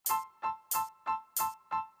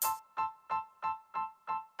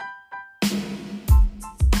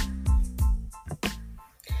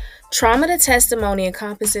Trauma to Testimony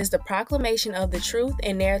encompasses the proclamation of the truth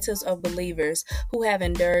and narratives of believers who have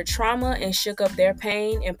endured trauma and shook up their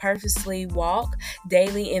pain and purposely walk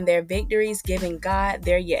daily in their victories, giving God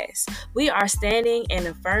their yes. We are standing and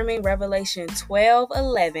affirming Revelation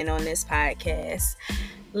 12:11 on this podcast.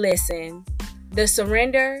 Listen, the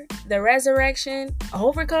surrender, the resurrection,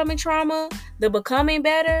 overcoming trauma, the becoming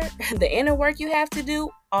better, the inner work you have to do,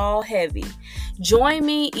 all heavy. Join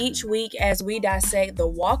me each week as we dissect the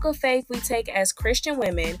walk of faith we take as Christian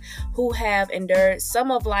women who have endured some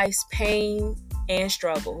of life's pain and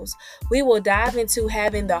struggles. We will dive into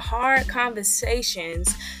having the hard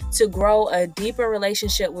conversations to grow a deeper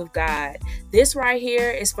relationship with God. This right here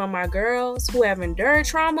is from my girls who have endured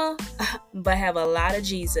trauma but have a lot of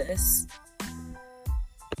Jesus.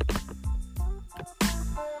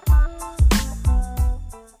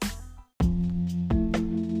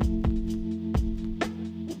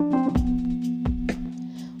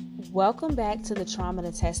 Welcome back to the Trauma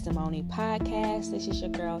to Testimony podcast. This is your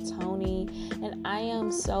girl Tony, and I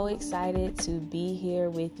am so excited to be here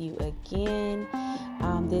with you again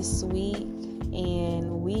this week.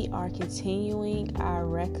 And we are continuing our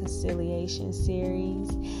reconciliation series.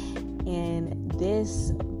 And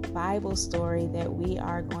this Bible story that we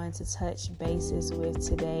are going to touch bases with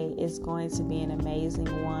today is going to be an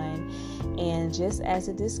amazing one. And just as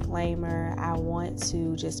a disclaimer, I want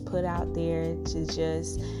to just put out there to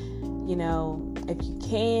just, if you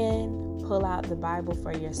can, pull out the Bible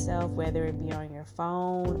for yourself, whether it be on your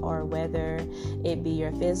phone or whether it be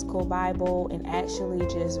your physical Bible, and actually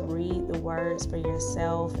just read the words for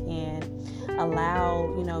yourself and allow,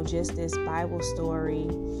 just this Bible story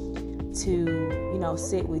to,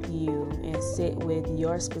 sit with you and sit with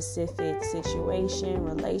your specific situation,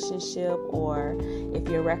 relationship, or if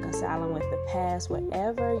you're reconciling with the past,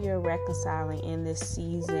 whatever you're reconciling in this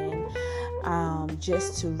season,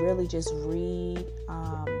 just to really just read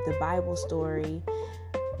the Bible story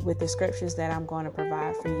with the scriptures that I'm going to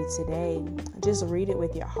provide for you today. Just read it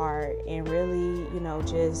with your heart and really,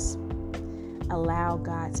 just allow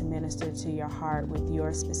God to minister to your heart with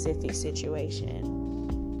your specific situation.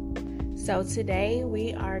 So today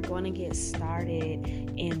we are going to get started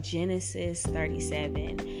in Genesis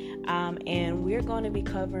 37, and we're going to be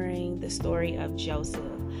covering the story of Joseph.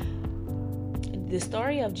 The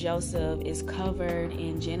story of Joseph is covered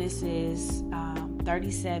in Genesis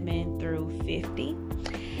 37 through 50,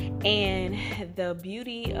 and the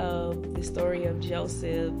beauty of the story of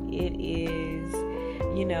Joseph, it is,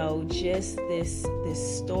 just this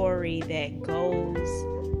story that goes,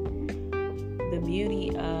 the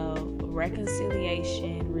beauty of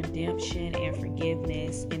reconciliation, redemption, and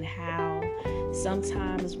forgiveness, and how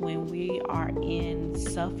sometimes when we are in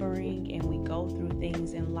suffering and we go through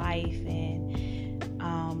things in life and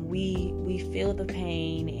we feel the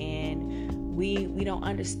pain and we don't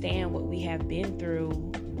understand what we have been through,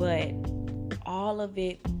 but all of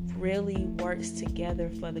it really works together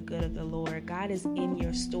for the good of the Lord. God is in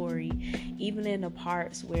your story, even in the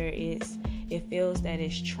parts where it feels that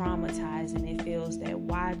it's traumatizing. It feels that,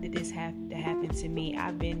 why did this have to happen to me?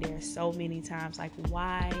 I've been there so many times. Like,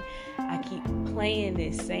 why I keep playing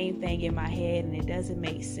this same thing in my head and it doesn't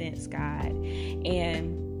make sense, God.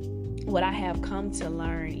 And what I have come to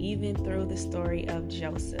learn, even through the story of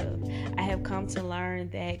Joseph, I have come to learn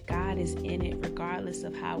that God is in it regardless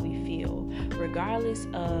of how we feel, regardless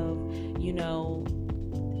of,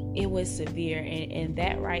 it was severe. And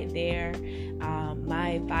that right there, my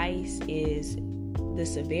advice is the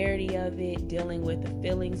severity of it, dealing with the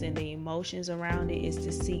feelings and the emotions around it, is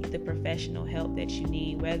to seek the professional help that you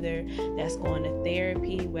need, whether that's going to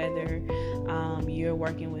therapy, whether you're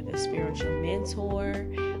working with a spiritual mentor,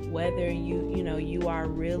 whether you are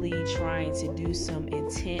really trying to do some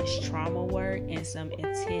intense trauma work and some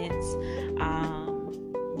intense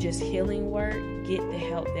just healing work. Get the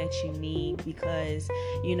help that you need, because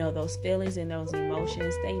those feelings and those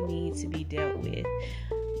emotions, they need to be dealt with.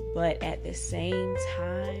 But at the same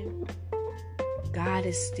time, God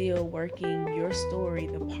is still working your story,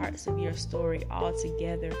 the parts of your story, all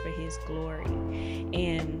together for His glory.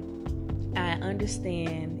 And I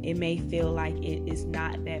understand it may feel like it is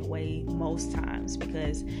not that way most times,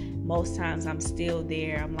 because most times I'm still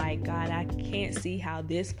there. I'm like, God, I can't see how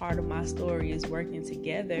this part of my story is working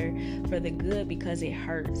together for the good, because it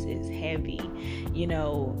hurts, it's heavy,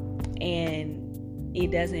 and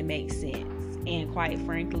it doesn't make sense. And quite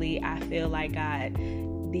frankly, I feel like God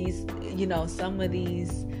some of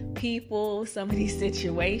these people, some of these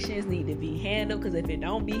situations need to be handled, because if it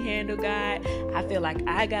don't be handled, God, I feel like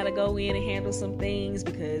I gotta go in and handle some things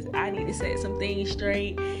because I need to set some things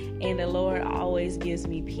straight. And the Lord always gives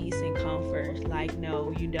me peace and comfort. Like,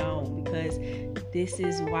 no, you don't, because this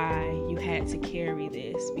is why you had to carry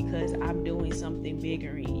this, because I'm doing something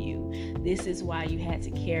bigger in you. This is why you had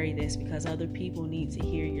to carry this, because other people need to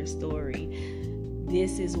hear your story.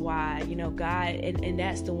 This is why, God, and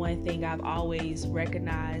that's the one thing I've always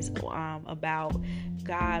recognized about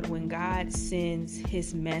God. When God sends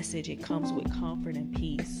his message, it comes with comfort and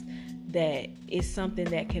peace. That it's something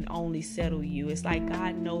that can only settle you. It's like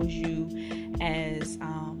God knows you as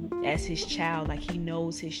his child. Like he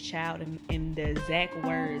knows his child in the exact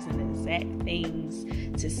words and the exact things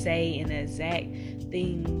to say and the exact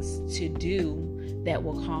things to do that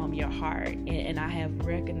will calm your heart. And I have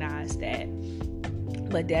recognized that.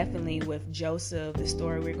 But definitely with Joseph, the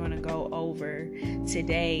story we're going to go over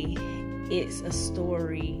today, it's a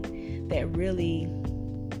story that really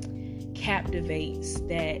captivates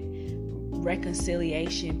that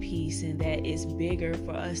reconciliation piece, and that it's bigger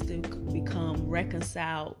for us to become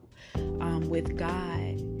reconciled with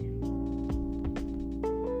God,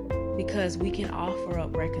 because we can offer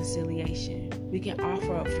up reconciliation, we can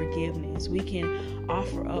offer up forgiveness, we can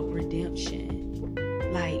offer up redemption.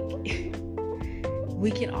 Like we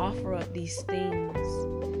can offer up these things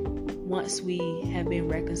once we have been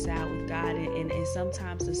reconciled with God, and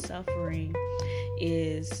sometimes the suffering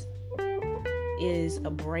is a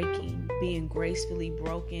breaking, being gracefully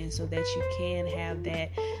broken, so that you can have that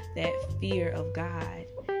fear of God,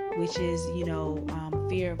 which is,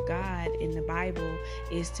 fear of God in the Bible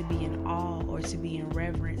is to be in awe or to be in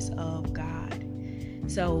reverence of God.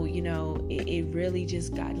 So, it really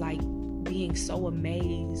just got like being so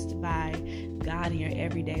amazed by God in your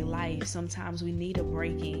everyday life. Sometimes we need a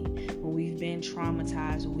breaking when we've been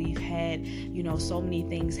traumatized, when we've had, so many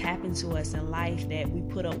things happen to us in life that we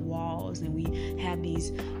put up walls and we have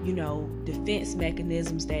these, defense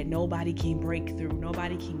mechanisms that nobody can break through,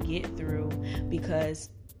 nobody can get through, because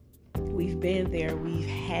we've been there. We've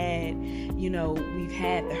had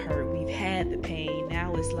the hurt, we've had the pain.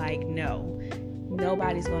 Now it's like, no,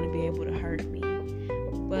 nobody's going to be able to hurt me.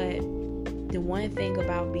 But the one thing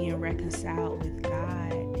about being reconciled with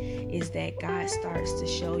God is that God starts to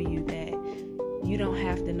show you that you don't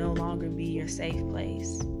have to no longer be your safe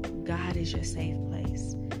place. God is your safe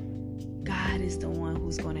place. God is the one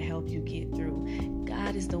who's going to help you get through.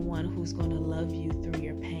 God is the one who's going to love you through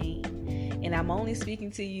your pain. And I'm only speaking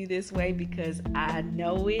to you this way because I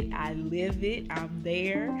know it, I live it, I'm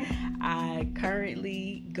there. I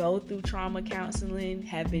currently go through trauma counseling,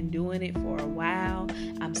 have been doing it for a while.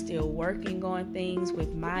 I'm still working on things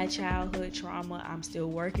with my childhood trauma. I'm still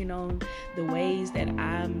working on the ways that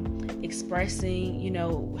I'm expressing,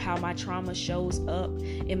 how my trauma shows up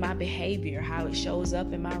in my behavior, how it shows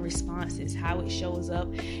up in my responses, how it shows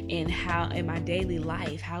up in my daily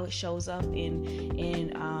life, how it shows up in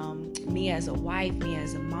me as a wife, me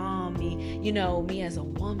as a mom, me as a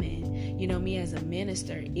woman, me as a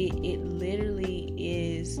minister. It literally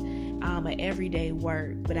is an everyday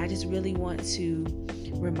work. But I just really want to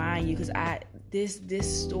remind you, because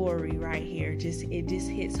this story right here just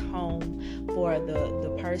hits home for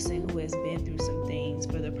the person who has been through some things,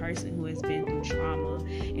 for the person who has been through trauma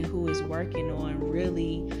and who is working on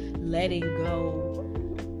really letting go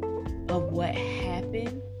of what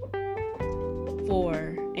happened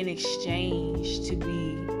for an exchange to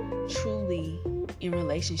be truly in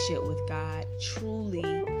relationship with God, truly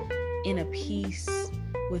in a peace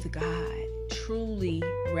with God, truly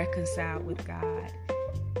reconciled with God,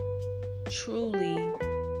 truly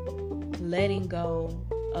letting go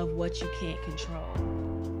of what you can't control.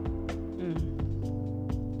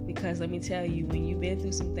 Because let me tell you, when you've been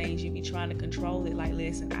through some things, you be trying to control it. Like,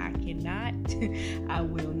 listen, I cannot, I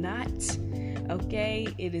will not. Okay,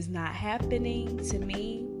 it is not happening to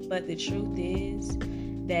me. But the truth is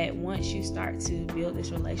that once you start to build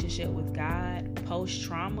this relationship with God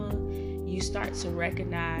post-trauma, you start to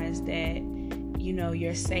recognize that,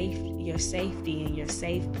 your safety and your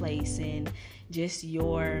safe place and just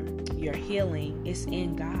your healing is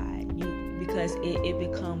in God. Because it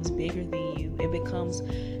becomes bigger than you.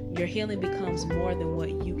 Your healing becomes more than what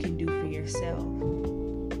you can do for yourself.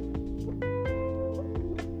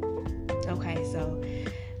 Okay, so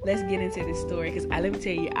let's get into this story, because let me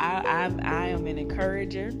tell you, I am an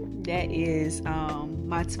encourager. That is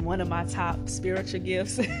one of my top spiritual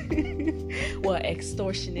gifts. Well,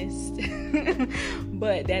 extortionist,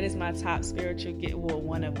 but that is my top spiritual gift. Well,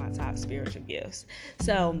 one of my top spiritual gifts.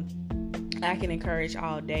 So I can encourage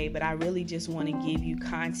all day, but I really just want to give you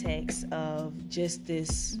context of just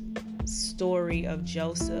this story of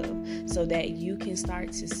Joseph so that you can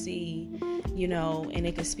start to see, and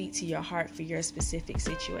it can speak to your heart for your specific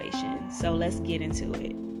situation. So let's get into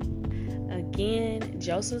it. Again,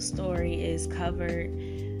 Joseph's story is covered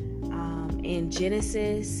in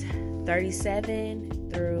Genesis 37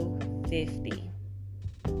 through 50.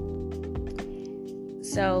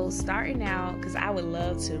 So starting out, because I would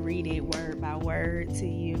love to read it word by word to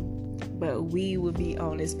you, but we will be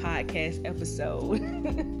on this podcast episode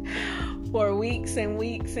for weeks and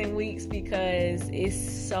weeks and weeks because it's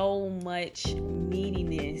so much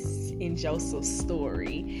meatiness in Joseph's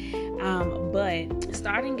story. But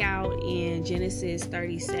starting out in Genesis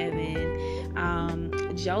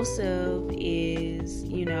 37, Joseph is,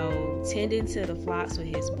 tending to the flocks with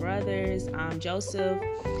his brothers. Joseph,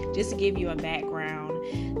 just to give you a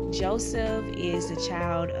background, Joseph is the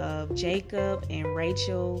child of Jacob and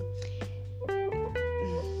Rachel.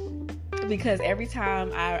 Because every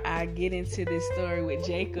time I get into this story with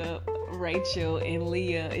Jacob, Rachel, and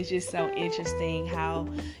Leah, it's just so interesting how,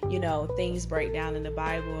 things break down in the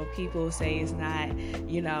Bible and people say it's not,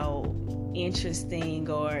 interesting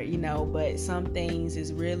or, but some things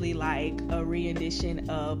is really like a rendition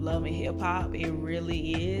of Love and Hip Hop. It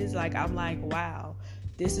really is. Like, I'm like, wow,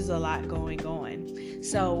 this is a lot going on.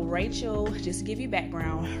 So Rachel, just to give you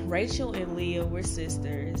background, Rachel and Leah were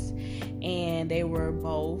sisters and they were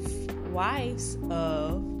both wives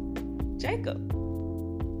of Jacob.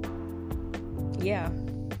 Yeah,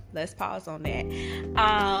 let's pause on that.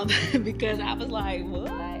 Because I was like,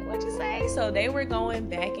 what'd you say? So they were going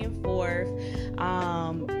back and forth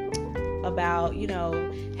about,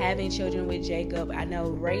 having children with Jacob. I know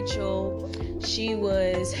Rachel, she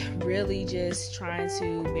was really just trying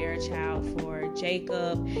to bear a child for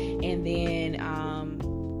Jacob, and then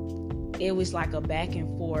it was like a back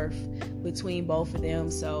and forth between both of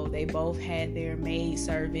them. So they both had their maid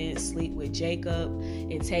servants sleep with Jacob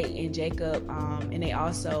and Jacob, and they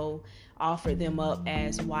also offered them up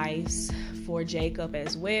as wives for Jacob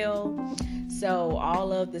as well. So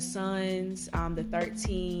all of the sons, the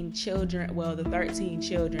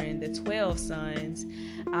 12 sons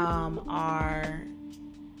are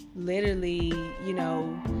literally,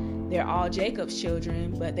 they're all Jacob's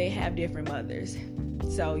children, but they have different mothers.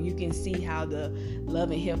 So you can see how the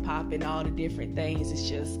Love and Hip Hop and all the different things is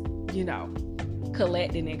just,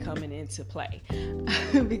 collecting and coming into play.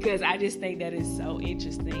 Because I just think that is so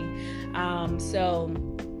interesting. So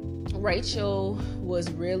Rachel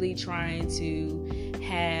was really trying to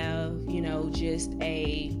have, just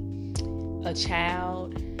a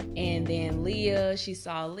child. And then Leah, she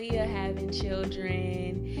saw Leah having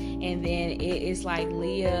children. And then it's like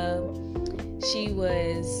Leah,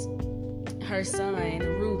 her son,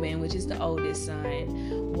 Reuben, which is the oldest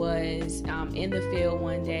son, was in the field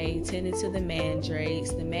one day tending to the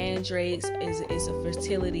mandrakes. The mandrakes is a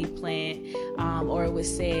fertility plant, or it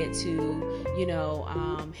was said to,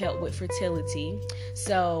 help with fertility.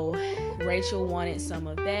 So Rachel wanted some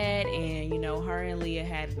of that, and, her and Leah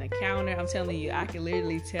had an encounter. I'm telling you, I can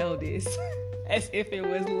literally tell this as if it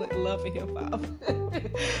was Love and Hip Hop.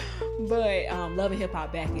 But Love and Hip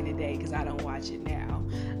Hop back in the day, because I don't watch it now.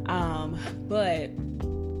 But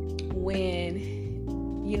when,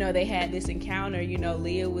 they had this encounter,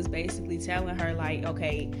 Leah was basically telling her, like,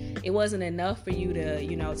 okay, it wasn't enough for you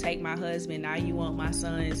to, take my husband. Now you want my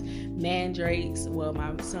son's mandrakes,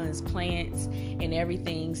 my son's plants and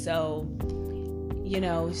everything. So,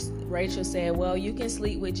 Rachel said, well, you can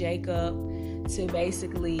sleep with Jacob to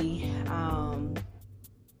basically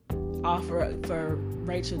offer for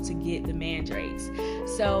Rachel to get the mandrakes.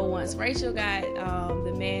 So once Rachel got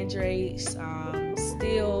the mandrakes,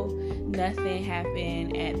 still nothing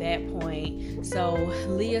happened at that point. So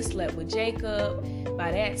Leah slept with Jacob.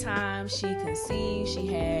 By that time, she conceived. She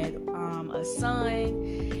had a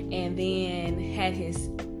son, and then had his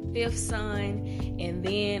 5th son, and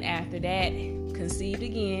then after that conceived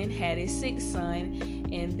again, had his 6th son,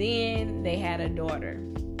 and then they had a daughter.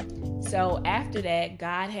 So after that,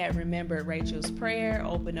 God had remembered Rachel's prayer,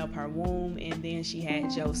 opened up her womb, and then she had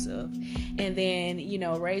Joseph. And then,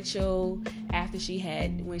 Rachel, when she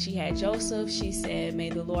had Joseph, she said, may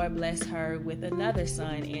the Lord bless her with another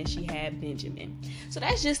son, and she had Benjamin. So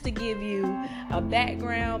that's just to give you a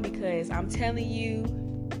background, because I'm telling you,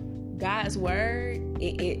 God's word,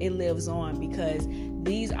 it lives on, because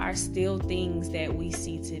these are still things that we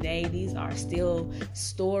see today. These are still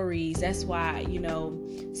stories. That's why,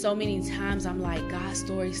 so many times I'm like, God's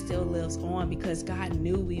story still lives on, because God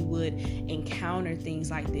knew we would encounter things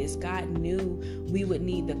like this. God knew we would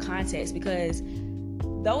need the context, because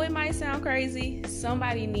though it might sound crazy,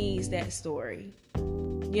 somebody needs that story.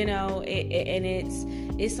 And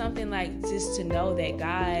it's something like just to know that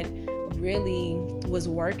God really was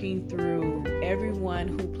working through everyone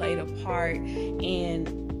who played a part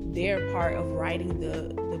in their part of writing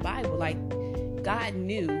the Bible. Like, God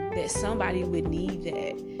knew that somebody would need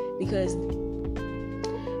that, because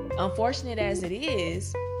unfortunate as it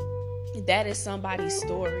is, that is somebody's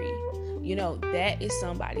story. That is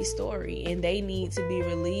somebody's story, and they need to be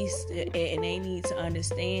released, and they need to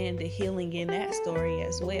understand the healing in that story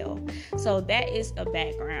as well. So that is a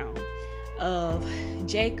background of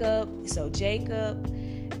Jacob.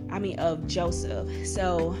 Of Joseph.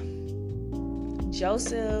 So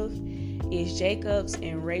Joseph is Jacob's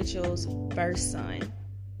and Rachel's first son.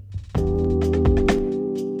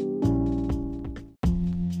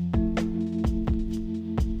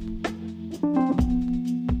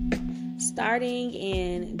 Starting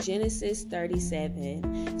in Genesis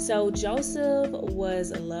 37. So Joseph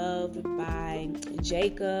was loved by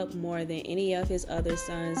Jacob more than any of his other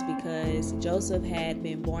sons, because Joseph had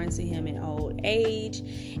been born to him in old age,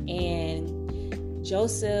 and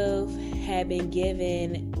Joseph had been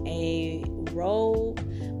given a robe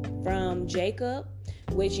from Jacob,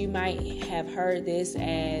 which you might have heard this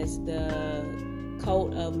as the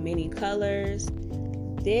coat of many colors.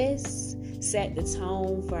 This set the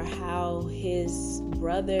tone for how his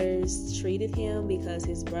brothers treated him, because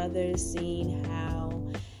his brothers seen how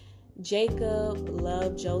Jacob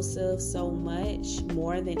loved Joseph so much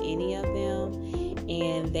more than any of them,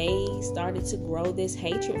 and they started to grow this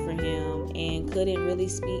hatred for him and couldn't really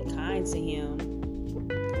speak kind to him.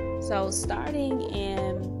 So starting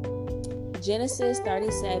in Genesis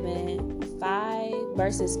 37,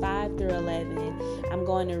 verses 5 through 11, I'm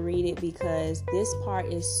going to read it because this part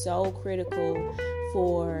is so critical,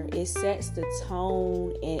 for it sets the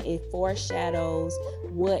tone and it foreshadows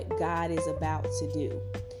what God is about to do.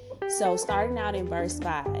 So starting out in verse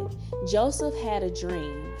 5, Joseph had a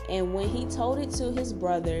dream, and when he told it to his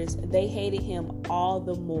brothers, they hated him all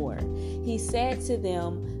the more. He said to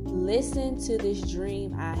them, "Listen to this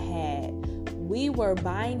dream I had. We were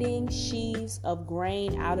binding sheaves of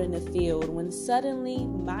grain out in the field when suddenly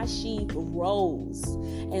my sheaf rose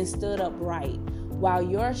and stood upright, while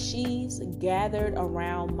your sheaves gathered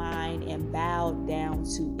around mine and bowed down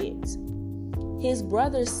to it." His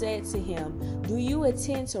brothers said to him, "Do you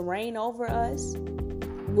intend to reign over us?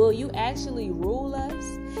 Will you actually rule us?"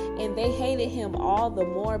 And they hated him all the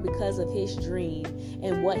more because of his dream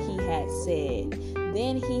and what he had said.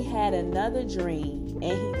 Then he had another dream,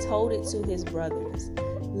 and he told it to his brothers.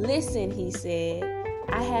 "Listen," he said,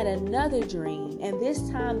 "I had another dream, and this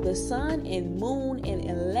time the sun and moon and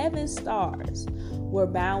 11 stars were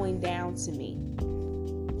bowing down to me."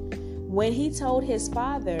 When he told his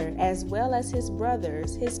father as well as his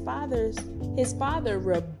brothers, his father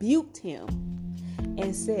rebuked him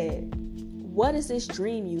and said, "What is this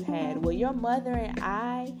dream you had? Will your mother and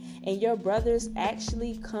I and your brothers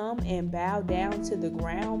actually come and bow down to the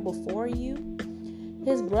ground before you?"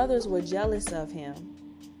 His brothers were jealous of him,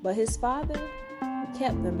 but his father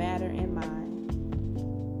kept the matter in mind.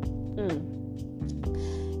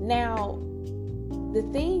 Now, the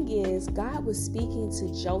thing is, God was speaking to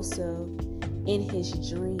Joseph in his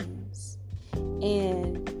dreams,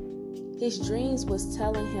 and his dreams was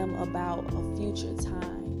telling him about a future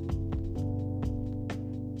time.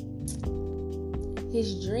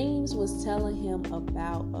 His dreams was telling him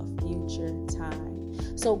about a future time.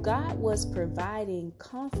 So God was providing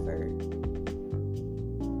comfort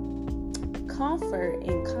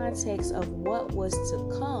in context of what was to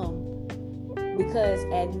come, because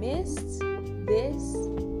amidst this,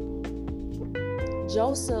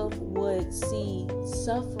 Joseph would see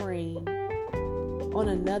suffering on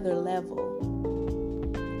another level.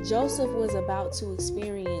 Joseph was about to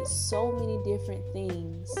experience so many different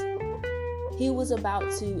things. He was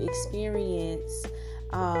about to experience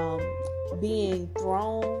being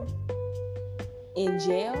thrown in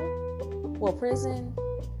jail or prison.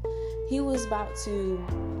 He was about to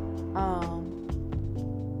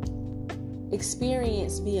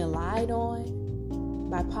experience being lied on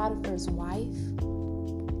by Potiphar's wife.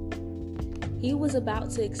 He was about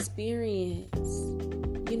to experience,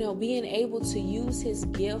 being able to use his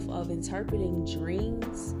gift of interpreting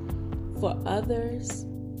dreams for others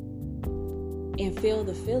and feel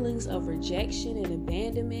the feelings of rejection and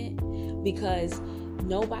abandonment because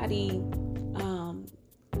nobody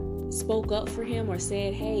spoke up for him or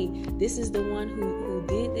said, "Hey, this is the one who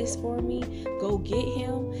did this for me. Go get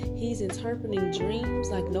him. He's interpreting dreams."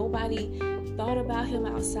 Like nobody thought about him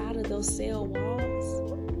outside of those cell walls.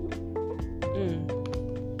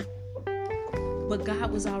 But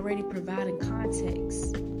God was already providing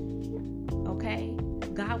context. Okay?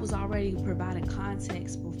 God was already providing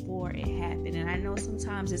context before it happened. And I know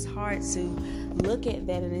sometimes it's hard to look at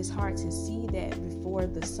that, and it's hard to see that before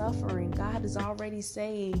the suffering. God is already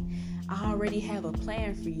saying, I already have a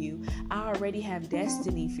plan for you. I already have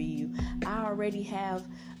destiny for you. I already have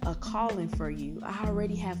a calling for you. I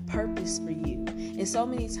already have purpose for you. And so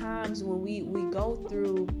many times when we go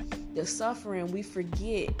through the suffering, we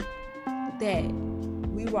forget that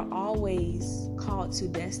we were always called to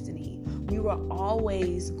destiny. We were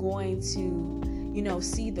always going to,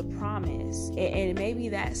 see the promise. And maybe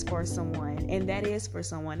that's for someone. And that is for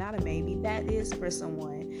someone. Not a maybe. That is for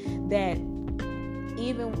someone. That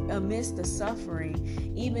even amidst the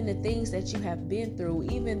suffering, even the things that you have been through,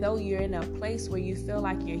 even though you're in a place where you feel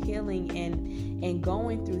like you're healing and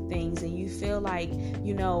going through things, and you feel like,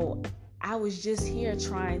 I was just here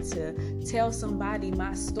trying to tell somebody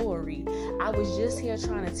my story. I was just here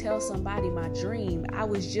trying to tell somebody my dream. I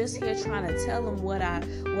was just here trying to tell them what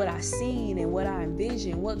I seen and what I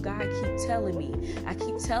envisioned, what God keep telling me. I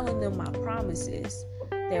keep telling them my promises.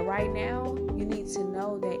 That right now, you need to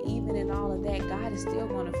know that even in all of that, God is still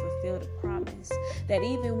going to fulfill the promise. That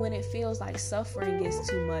even when it feels like suffering is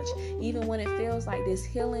too much, even when it feels like this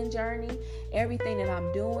healing journey, everything that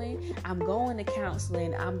I'm doing, I'm going to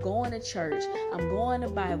counseling, I'm going to church, I'm going to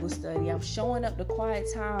Bible study, I'm showing up to quiet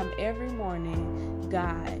time every morning,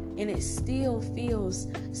 God, and it still feels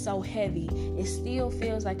so heavy. It still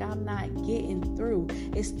feels like I'm not getting through.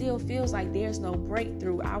 It still feels like there's no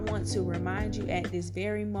breakthrough. I want to remind you at this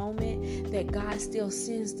very moment that God still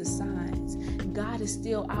sends the signs. God is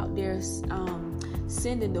still out there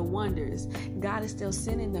sending the wonders. God is still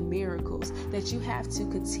sending the miracles. That you have to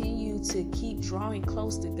continue to keep drawing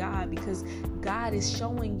close to God, because God is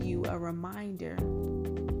showing you a reminder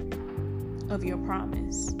of your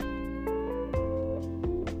promise.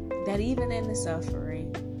 That even in the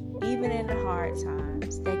suffering, even in the hard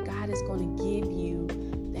times, that God is going to give you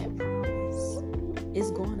that promise.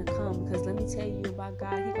 It's going to come, because let me tell you about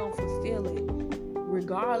God, He's going to fulfill it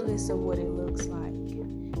regardless of what it looks like,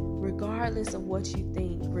 regardless of what you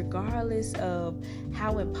think, regardless of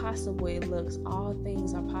how impossible it looks. All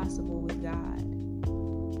things are possible with God.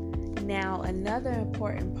 Now, another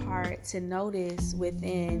important part to notice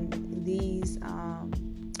within these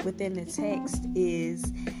within the text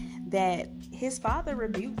is that his father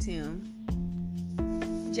rebuked him.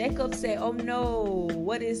 Jacob said, "Oh no,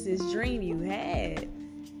 what is this dream you had?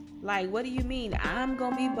 Like, what do you mean? I'm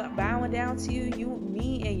going to be bowing down to you,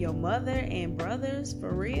 me and your mother and brothers,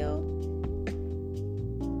 for real?"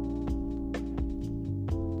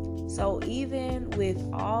 So even with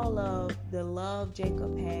all of the love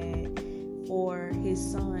Jacob had for his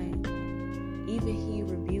son, even he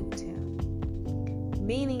rebuked him.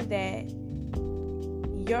 Meaning that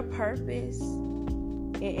your purpose,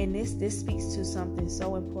 and this speaks to something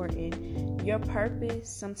so important. Your purpose,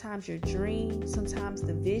 sometimes your dream, sometimes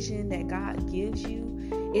the vision that God gives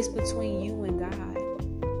you, it's between you and God.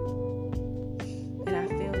 And I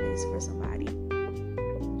feel this for somebody.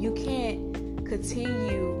 You can't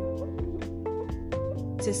continue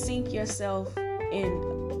to sink yourself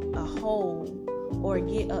in a hole or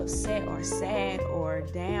get upset or sad or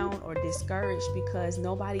down or discouraged because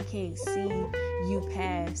nobody can't see you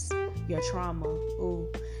past your trauma. Ooh,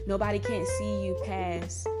 nobody can't see you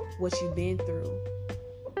past what you've been through.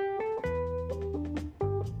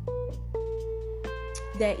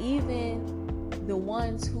 That even the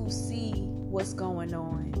ones who see what's going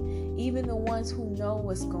on, even the ones who know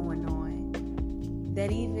what's going on,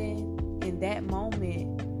 that even in that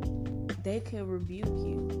moment, they can rebuke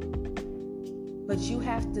you. But you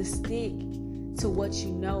have to stick to what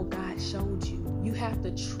you know God showed you. You have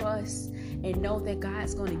to trust and know that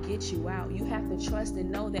God's going to get you out. You have to trust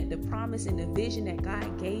and know that the promise and the vision that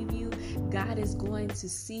God gave you, God is going to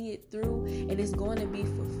see it through and it's going to be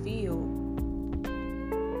fulfilled.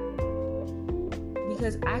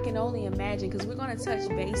 Because I can only imagine, because we're going to touch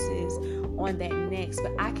bases on that next,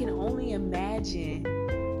 but I can only imagine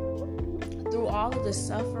through all of the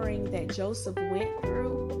suffering that Joseph went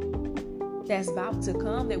through, that's about to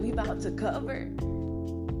come, that we about to cover,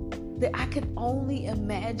 that I can only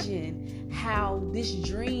imagine how this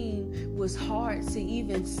dream was hard to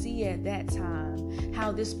even see at that time,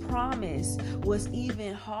 how this promise was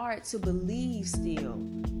even hard to believe still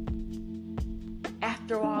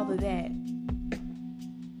after all of that.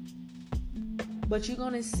 But you're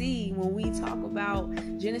going to see when we talk about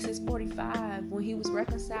Genesis 45, when he was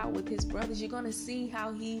reconciled with his brothers, you're going to see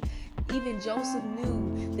how even Joseph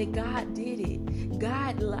knew that God did it.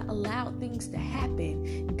 God allowed things to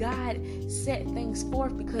happen. God set things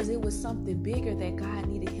forth because it was something bigger that God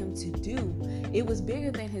needed him to do. It was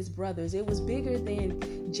bigger than his brothers. It was bigger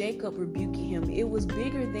than Jacob rebuking him. It was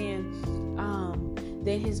bigger than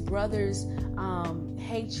his brothers'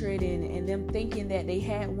 hatred and them thinking that they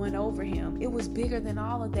had one over him. It was bigger than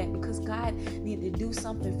all of that because God needed to do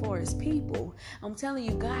something for his people. I'm telling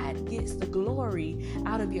you, God gets the glory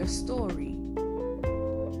out of your story.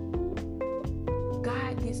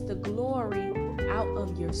 God gets the glory out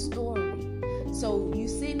of your story. So you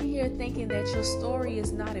sitting here thinking that your story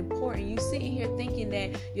is not important. You sitting here thinking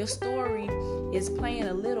that your story is playing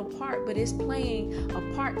a little part, but it's playing a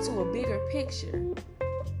part to a bigger picture.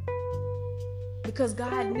 Because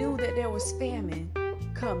God knew that there was famine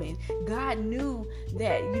coming. God knew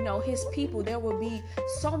that, his people, there would be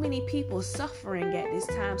so many people suffering at this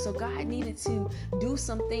time. So God needed to do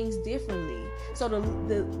some things differently. So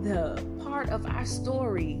the part of our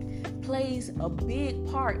story plays a big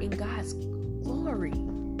part in God's glory.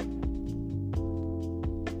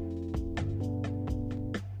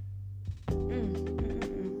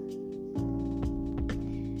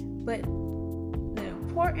 But the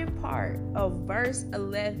important part of verse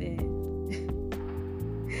 11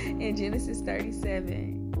 in Genesis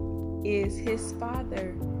 37 is his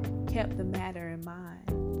father kept the matter in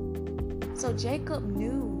mind. So Jacob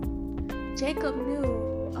knew,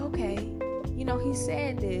 okay, he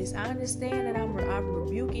said this. I understand that I'm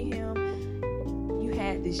rebuking him. You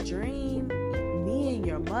had this dream. Me and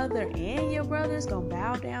your mother and your brothers gonna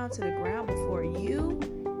bow down to the ground before you.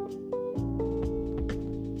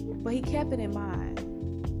 But he kept it in mind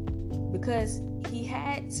because he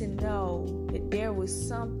had to know that there was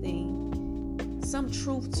some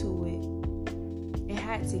truth to it, and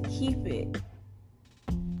had to keep it.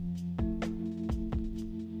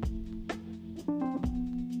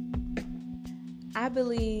 I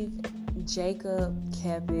believe Jacob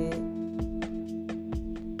kept it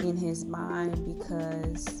in his mind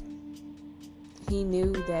because he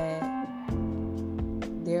knew that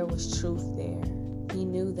there was truth there. He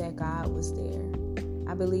knew that God was there.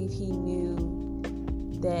 I believe he knew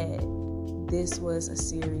that this was a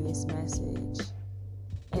serious message.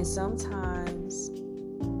 And sometimes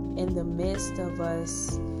in the midst of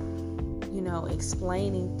us,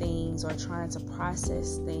 explaining things or trying to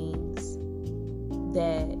process things,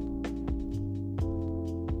 that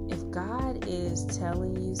if God is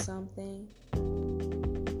telling you something,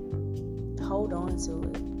 hold on to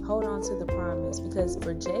it. Hold on to the promise. Because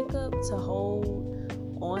for Jacob to hold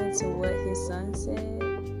on to what his son said,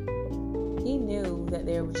 he knew that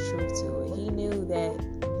there was truth to it. He knew that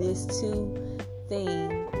this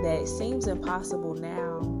thing that seems impossible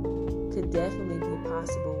now could definitely be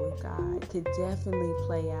possible with God, could definitely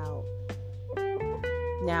play out.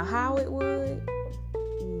 Now, how it would?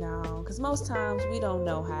 No, because most times we don't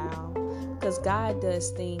know how, because God does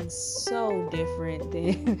things so different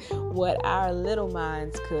than what our little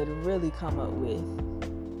minds could really come up with.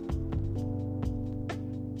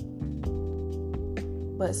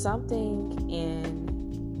 But something in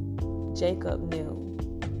Jacob knew.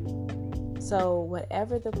 So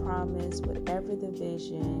whatever the promise, whatever the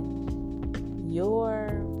vision,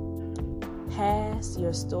 your past,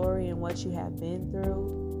 your story, and what you have been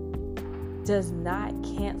through does not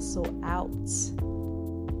cancel out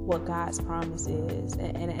what God's promise is.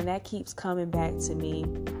 And that keeps coming back to me.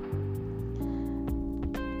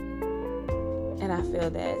 And I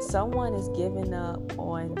feel that someone is giving up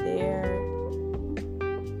on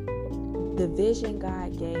the vision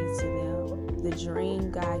God gave to them, the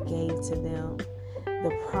dream God gave to them, the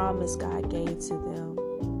promise God gave to them,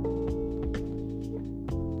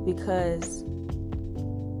 because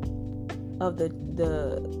of the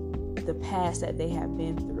past that they have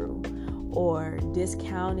been through, or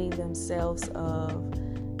discounting themselves of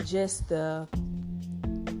just the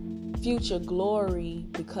future glory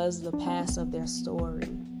because of the past of their story.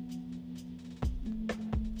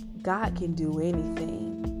 God can do anything.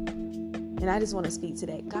 And I just want to speak to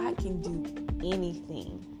that. God can do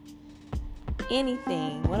anything.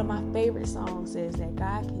 Anything. One of my favorite songs says that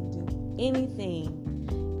God can do anything.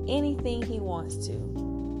 Anything he wants to.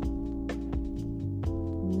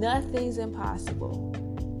 Nothing's impossible.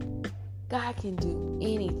 God can do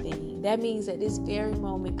anything. That means at this very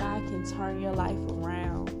moment, God can turn your life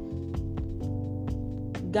around.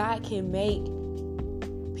 God can make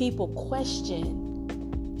people question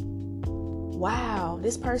wow,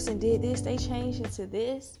 this person did this, they changed into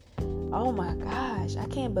this. Oh my gosh, I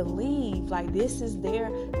can't believe, like, this is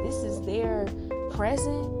their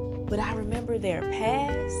present, but I remember their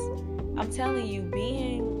past. I'm telling you,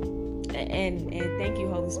 and thank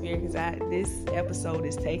you, Holy Spirit, because this episode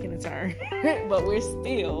is taking a turn, but we're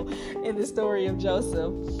still in the story of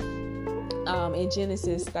Joseph in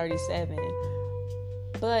Genesis 37.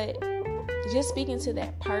 But just speaking to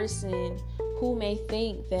that person who may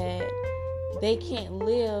think that they can't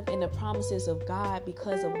live in the promises of God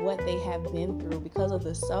because of what they have been through, because of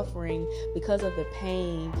the suffering, because of the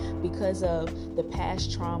pain, because of the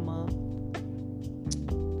past trauma.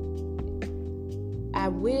 I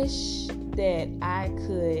wish that I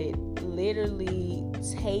could literally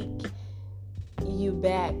take you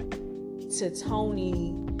back to Tony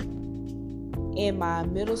in my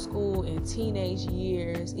middle school and teenage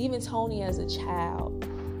years, even Tony as a child,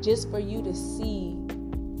 just for you to see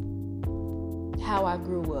how I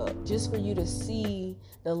grew up, just for you to see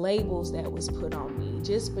the labels that was put on me,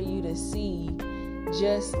 just for you to see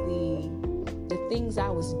just the things I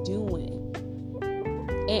was doing.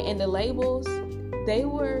 And the labels, they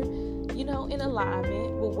were, in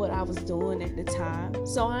alignment with what I was doing at the time.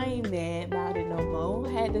 So I ain't mad about it no more.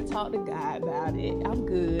 I had to talk to God about it. I'm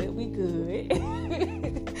good. We good.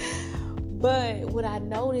 But what I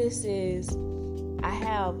notice is I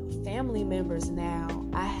have family members now.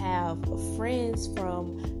 I have friends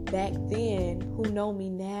from back then who know me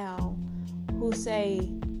now who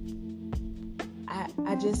say,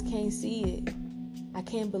 I just can't see it. I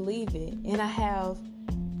can't believe it. And I have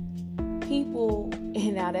people,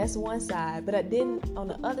 and now that's one side, but on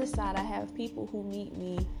the other side, I have people who meet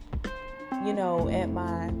me, at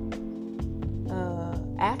my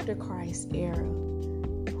after Christ era,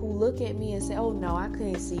 who look at me and say, oh no, I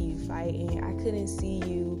couldn't see you fighting. I couldn't see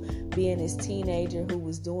you being this teenager who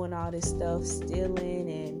was doing all this stuff, stealing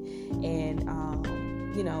and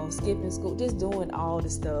skipping school, just doing all the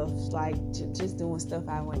stuff, like just doing stuff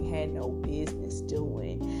I had no business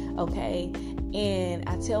doing. Okay. And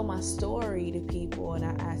I tell my story to people, and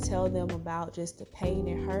I tell them about just the pain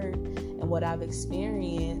and hurt and what I've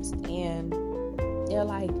experienced. And they're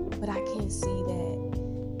like, but I can't see that.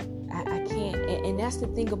 I can't. And that's the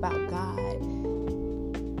thing about God.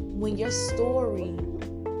 When your story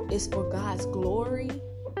is for God's glory,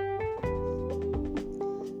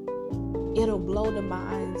 it'll blow the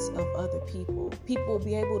minds of other people. People will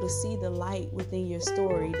be able to see the light within your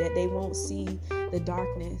story, that they won't see the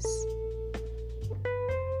darkness.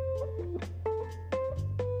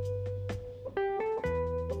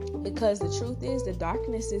 Because the truth is, the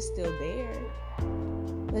darkness is still there.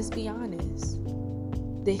 Let's be honest.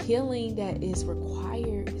 The healing that is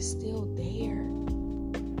required is still there.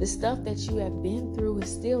 The stuff that you have been through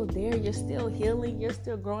is still there. You're still healing. You're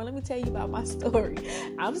still growing. Let me tell you about my story.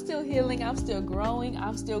 I'm still healing. I'm still growing.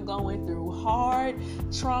 I'm still going through hard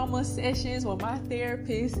trauma sessions where my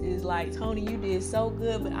therapist is like, Tony, you did so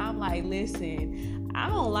good. But I'm like, listen, I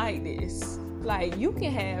don't like this. Like, you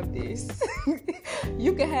can have this.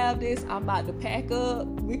 You can have this. I'm about to pack up.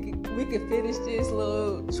 We can finish this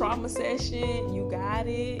little trauma session. You got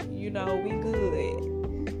it. We good.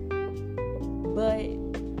 But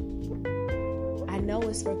I know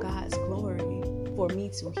it's for God's glory for me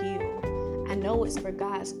to heal. I know it's for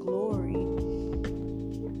God's glory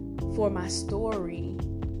for my story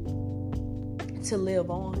to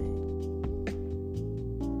live on.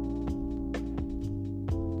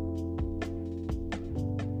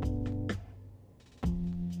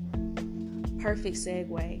 Perfect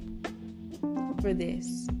segue for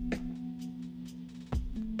this.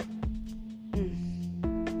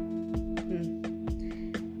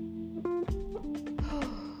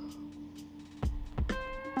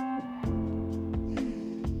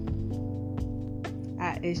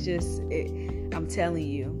 I'm telling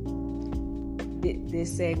you, this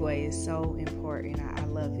segue is so important. I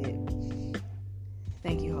love it.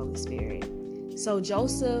 Thank you, Holy Spirit. So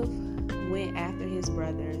Joseph went after his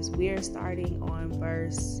brothers. We are starting on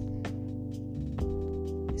verse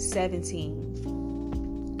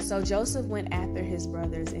 17. So Joseph went after his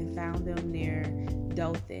brothers and found them near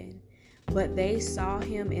Dothan. But they saw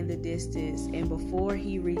him in the distance, and before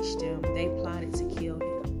he reached them, they plotted to kill him.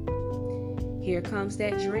 Here comes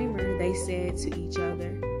that dreamer, they said to each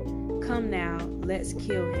other. Come now, let's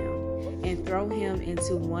kill him and throw him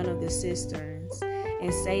into one of the cisterns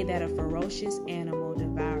and say that a ferocious animal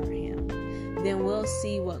devoured him. Then we'll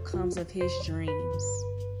see what comes of his dreams.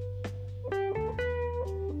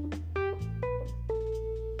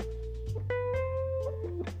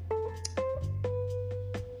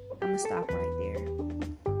 I'm going to stop right there.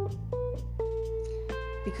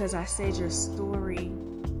 because I said your story,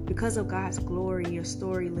 because of God's glory, your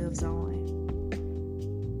story lives on.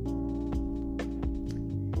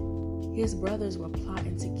 His brothers were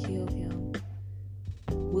plotting to kill him.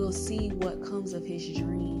 We'll see what comes of his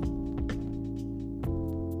dream.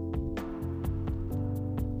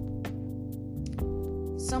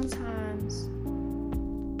 Sometimes,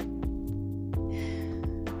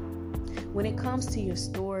 when it comes to your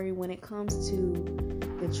story, when it comes to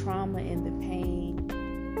the trauma and the pain,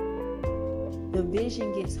 the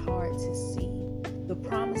vision gets hard to see. The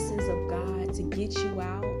promises of God to get you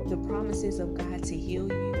out, the promises of God to heal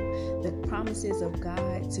you, the promises of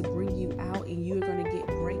God to bring you out and you're going to get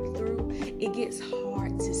breakthrough, it gets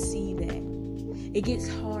hard to see that. It gets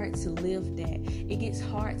hard to live that. It gets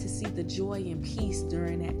hard to see the joy and peace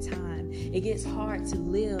during that time. It gets hard to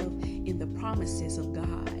live in the promises of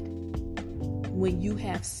God when you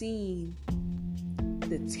have seen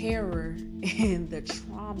the terror and the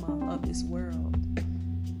trauma of this world.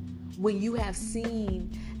 When you have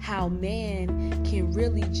seen how man can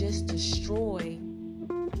really just destroy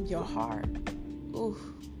your heart. Ooh.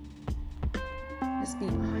 Let's be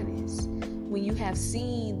honest. When you have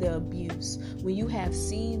seen the abuse, when you have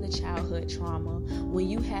seen the childhood trauma, when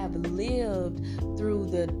you have lived through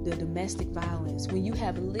the domestic violence, when you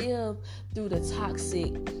have lived through the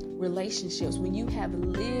toxic relationships, when you have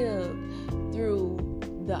lived through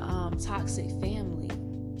the toxic family,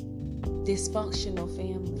 dysfunctional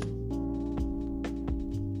family,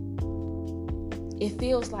 it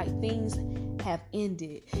feels like things have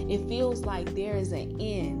ended. It feels like there is an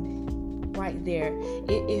end right there.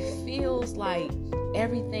 It feels like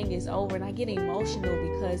everything is over, and I get emotional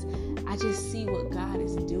because I just see what God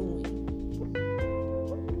is doing.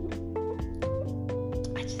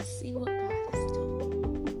 I just see what God is doing.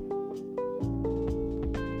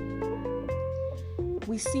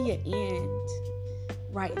 We see an end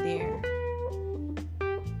right there.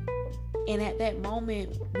 And at that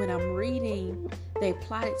moment when I'm reading, they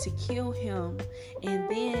plotted to kill him, and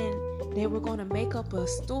then they were going to make up a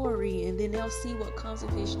story, and then they'll see what comes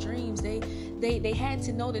of his dreams. They had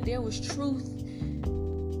to know that there was truth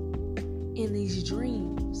in these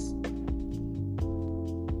dreams.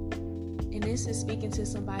 And this is speaking to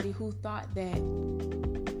somebody who thought that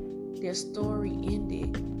their story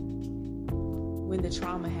ended when the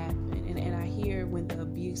trauma happened, and I hear when the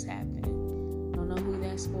abuse happened. I don't know who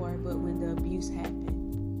that's for, but when the abuse happened,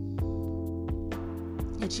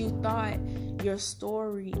 that you thought your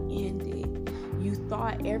story ended. You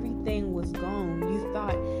thought everything was gone. You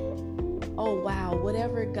thought, oh wow,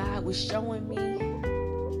 whatever God was showing me,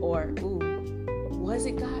 or was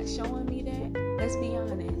it God showing me that? Let's be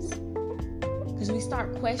honest. Because we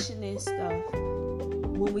start questioning stuff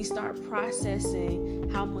when we start processing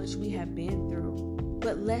how much we have been through.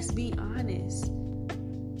 But let's be honest.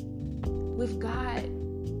 With God,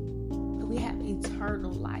 we have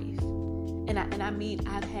eternal life. And I mean,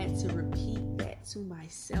 I've had to repeat that to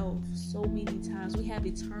myself so many times. We have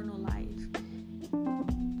eternal life.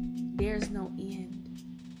 There's no end.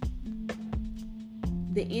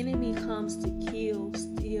 The enemy comes to kill,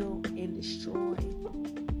 steal, and destroy.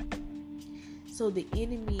 So the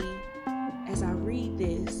enemy, as I read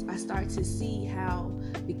this, I start to see how,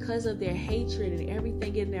 because of their hatred and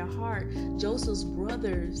everything in their heart, Joseph's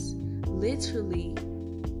brothers literally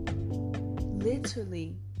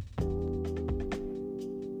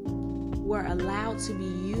were allowed to be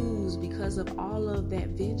used because of all of that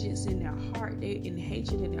vengeance in their heart, and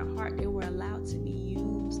hatred in their heart. They were allowed to be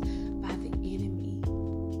used by the enemy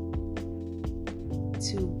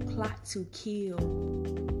to plot to kill,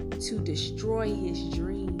 to destroy his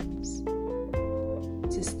dreams,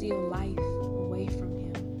 to steal life away from him.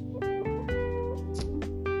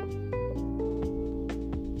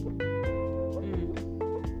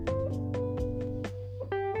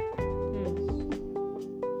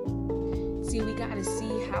 See, we got to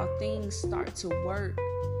see how things start to work.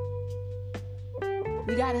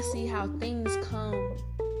 We got to see how things come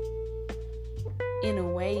in a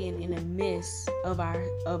way and in a midst of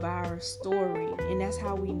our story. And that's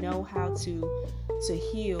how we know how to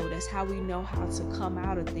heal. That's how we know how to come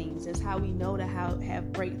out of things. That's how we know to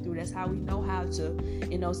have breakthrough. That's how we know how to,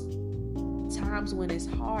 in those times when it's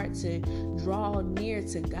hard, to draw near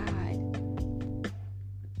to God.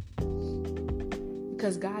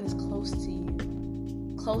 Because God is close to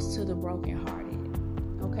you, close to the brokenhearted,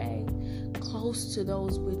 okay? Close to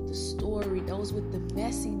those with the story, those with the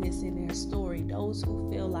messiness in their story, those who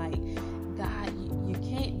feel like, God, you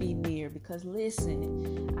can't be near because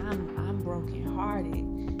listen, I'm brokenhearted.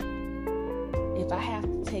 If I have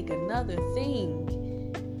to take another thing,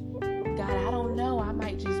 God, I don't know, I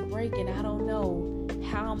might just break, and I don't know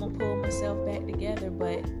how I'm going to pull myself back together.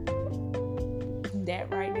 But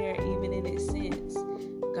that right there, even in its sense,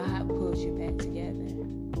 God pulls you back together.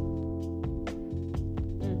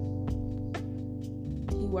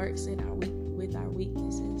 He works in with our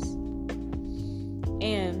weaknesses.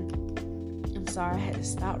 And I'm sorry I had to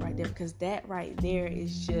stop right there, because that right there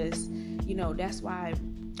is just, that's why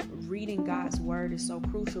reading God's word is so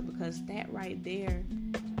crucial, because that right there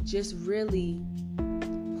just really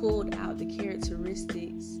pulled out the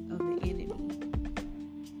characteristics of the enemy.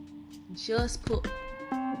 Just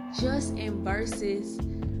in verses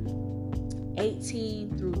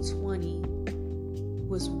 18 through 20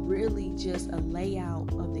 was really just a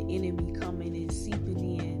layout of the enemy coming and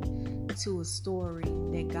seeping in to a story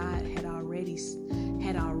that God had already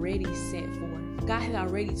set forth. God had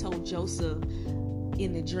already told Joseph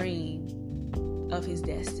in the dream of his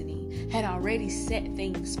destiny, had already set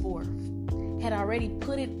things forth, had already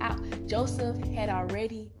put it out. Joseph had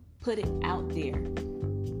already put it out there,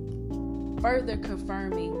 further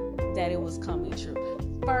confirming that it was coming true,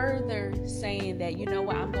 further saying that,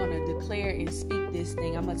 I'm going to declare and speak this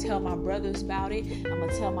thing. I'm going to tell my brothers about it. I'm going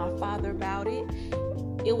to tell my father about it.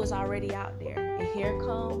 It was already out there. And here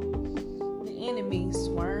come the enemy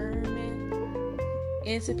swarming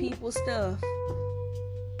into people's stuff.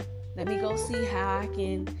 Let me go see how I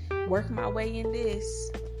can work my way in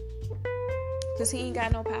this, because he ain't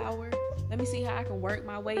got no power. Let me see how I can work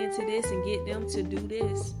my way into this and get them to do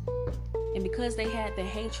this. And because they had the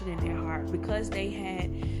hatred in their heart, because they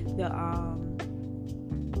had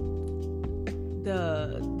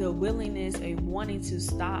the willingness and wanting to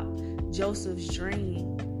stop Joseph's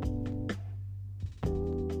dream,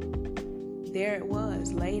 there it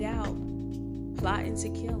was, laid out, plotting to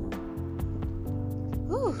kill him.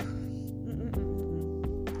 Whew.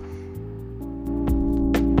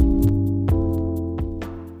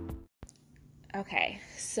 Okay,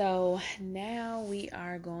 so now we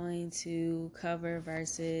are going to cover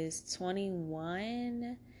verses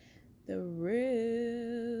 21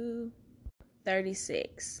 through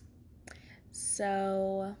 36.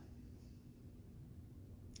 So,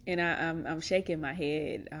 and I'm shaking my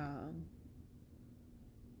head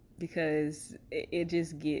because it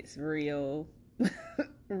just gets real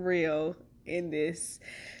in this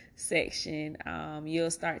section. You'll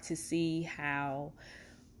start to see how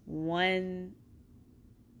one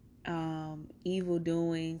evil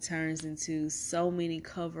doing turns into so many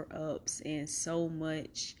cover-ups, and so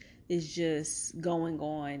much is just going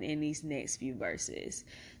on in these next few verses.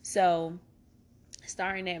 So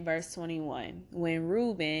starting at verse 21, when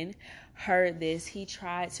Reuben heard this, he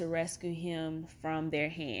tried to rescue him from their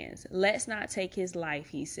hands. "Let's not take his life,"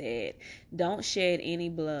 he said. "Don't shed any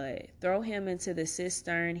blood. Throw him into the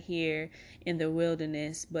cistern here in the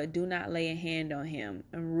wilderness, but do not lay a hand on him."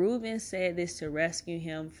 And Reuben said this to rescue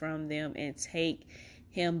him from them and take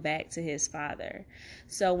him back to his father.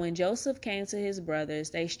 So when Joseph came to his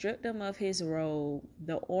brothers, they stripped him of his robe,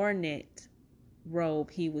 the ornate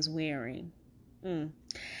robe he was wearing.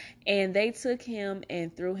 And they took him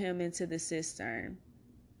and threw him into the cistern.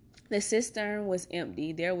 The cistern was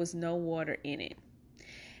empty. There was no water in it.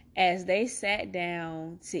 As they sat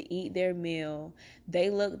down to eat their meal, they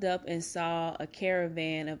looked up and saw a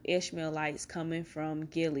caravan of Ishmaelites coming from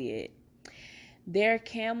Gilead. Their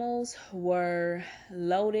camels were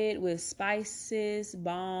loaded with spices,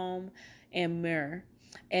 balm, and myrrh,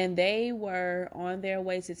 and they were on their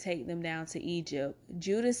way to take them down to Egypt.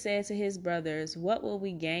 Judah said to his brothers, "What will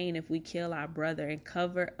we gain if we kill our brother and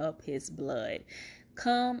cover up his blood?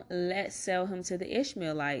 Come, let's sell him to the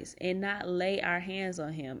Ishmaelites and not lay our hands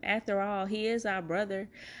on him. After all, he is our brother,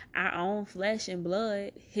 our own flesh and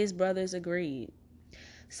blood." His brothers agreed.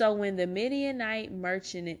 So when the Midianite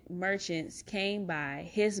merchants came by,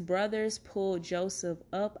 his brothers pulled Joseph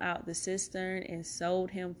up out the cistern and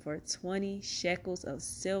sold him for 20 shekels of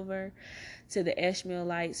silver to the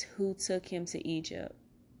Ishmaelites, who took him to Egypt.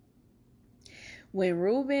 When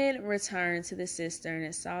Reuben returned to the cistern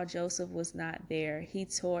and saw Joseph was not there, he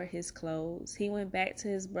tore his clothes. He went back to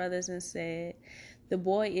his brothers and said, "The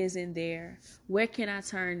boy isn't there. Where can I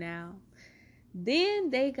turn now?"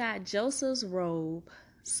 Then they got Joseph's robe,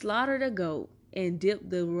 slaughtered a goat, and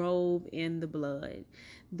dipped the robe in the blood.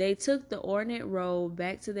 They took the ornate robe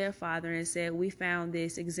back to their father and said, "We found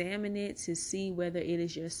this. Examine it to see whether it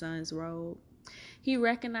is your son's robe." He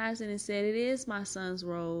recognized it and said, "It is my son's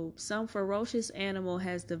robe. Some ferocious animal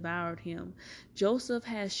has devoured him. Joseph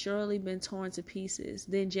has surely been torn to pieces."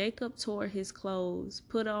 Then Jacob tore his clothes,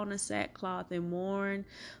 put on a sackcloth, and mourned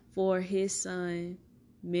for his son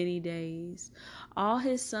many days. All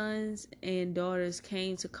his sons and daughters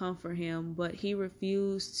came to comfort him, but he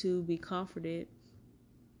refused to be comforted.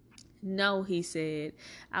 No, he said,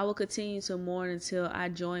 I will continue to mourn until I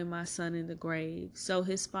join my son in the grave. So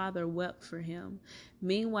his father wept for him.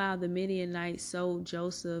 Meanwhile, the Midianites sold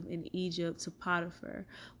Joseph in Egypt to Potiphar,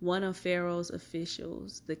 one of Pharaoh's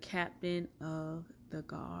officials, the captain of the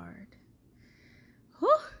guard.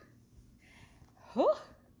 Whew. Whew.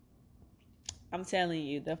 I'm telling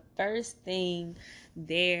you, the first thing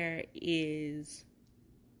there is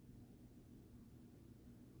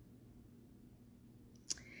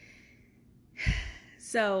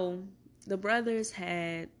so the brothers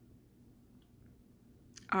had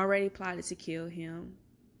already plotted to kill him.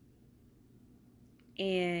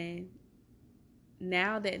 And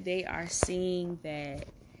now that they are seeing that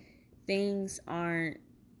things aren't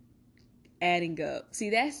adding up. See,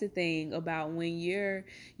 that's the thing about when you're,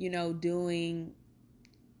 doing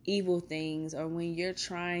evil things, or when you're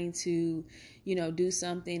trying to, do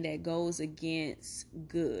something that goes against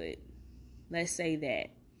good. Let's say that.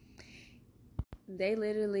 They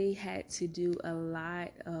literally had to do a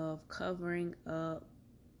lot of covering up,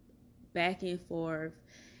 back and forth,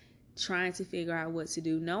 trying to figure out what to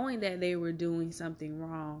do, knowing that they were doing something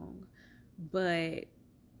wrong, but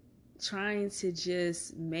trying to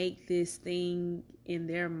just make this thing in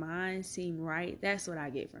their mind seem right. That's what I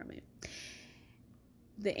get from it.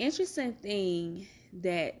 The interesting thing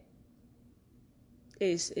that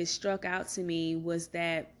is struck out to me was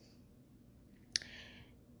that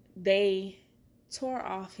they tore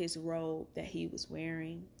off his robe that he was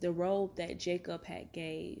wearing, the robe that Jacob had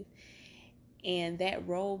gave. And that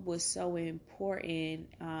robe was so important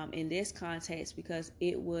in this context because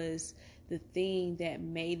it was the thing that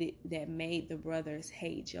made the brothers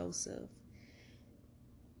hate Joseph.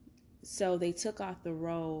 So they took off the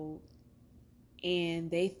robe and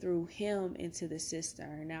they threw him into the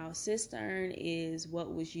cistern. Now, cistern is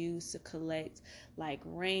what was used to collect like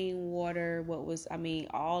rainwater,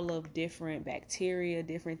 all of different bacteria,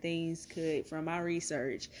 different things could, from my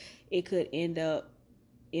research, it could end up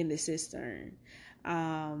in the cistern.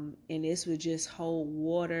 And this would just hold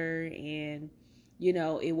water, and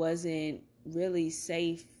it wasn't really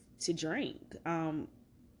safe to drink.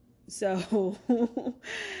 So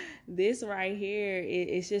this right here,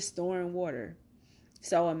 it's just storing water.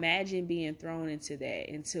 So imagine being thrown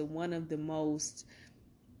into one of the most,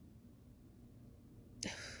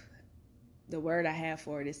 the word I have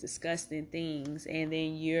for it is disgusting things. And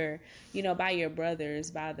then you're, by your brothers,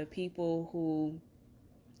 by the people who,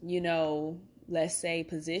 let's say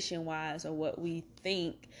position wise, or what we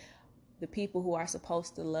think, the people who are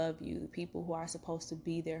supposed to love you, the people who are supposed to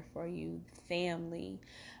be there for you, family.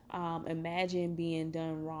 Imagine being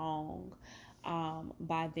done wrong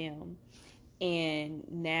by them. And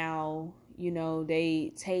now,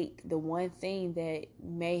 they take the one thing that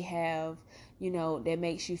may have, that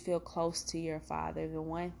makes you feel close to your father, the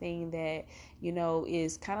one thing that,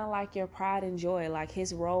 is kind of like your pride and joy, like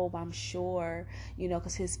his robe, I'm sure,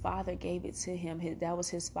 because his father gave it to him. That was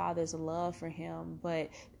his father's love for him.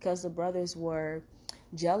 But because the brothers were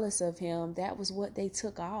jealous of him, that was what they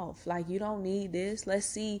took off. Like, you don't need this. Let's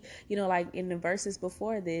see, like in the verses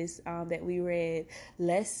before this that we read,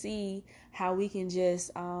 let's see how we can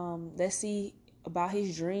just let's see about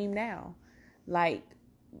his dream now. Like,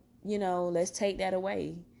 let's take that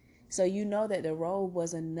away. So that the robe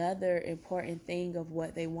was another important thing of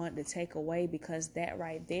what they wanted to take away, because that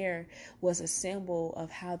right there was a symbol of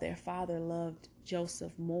how their father loved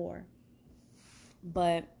Joseph more.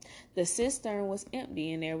 But the cistern was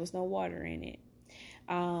empty and there was no water in it.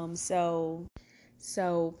 So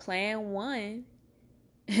plan one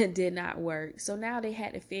did not work. So now they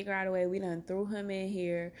had to figure out a way. We done threw him in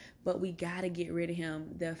here, but we got to get rid of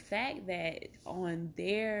him. The fact that on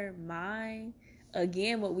their mind,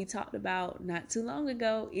 again, what we talked about not too long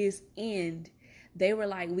ago, is end. They were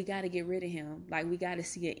like, we got to get rid of him. Like, we got to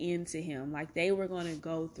see an end to him. Like, they were going to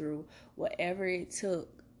go through whatever it took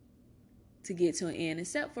to get to an end,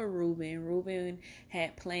 except for Reuben. Reuben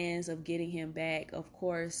had plans of getting him back. Of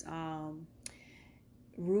course,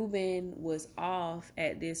 Reuben was off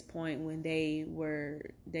at this point when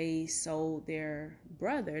they sold their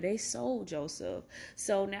brother. They sold Joseph.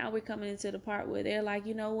 So now we're coming into the part where they're like,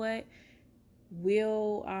 you know what?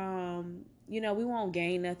 We'll, we won't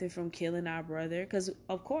gain nothing from killing our brother, because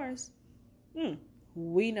of course,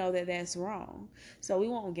 we know that that's wrong. So we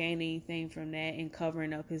won't gain anything from that and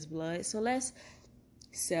covering up his blood. So let's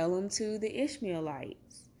sell him to the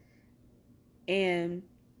Ishmaelites. And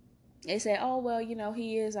they say, oh, well,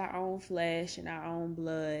 he is our own flesh and our own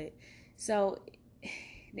blood. So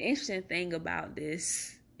the interesting thing about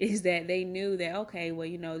this is that they knew that, okay,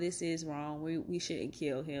 well, this is wrong. We shouldn't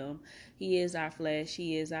kill him. He is our flesh.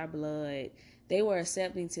 He is our blood. they were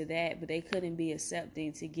accepting to that, but they couldn't be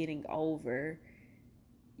accepting to getting over,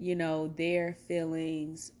 their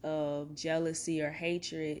feelings of jealousy or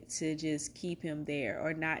hatred to just keep him there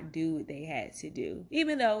or not do what they had to do,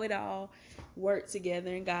 even though it all worked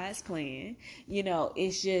together in God's plan.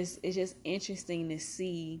 It's just interesting to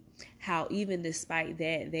see how even despite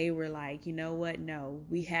that, they were like, you know what? No,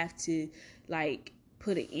 we have to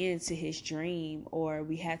put an end to his dream, or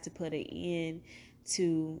we have to put an end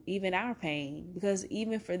to even our pain, because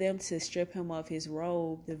even for them to strip him of his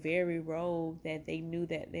robe, the very robe that they knew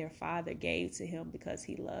that their father gave to him because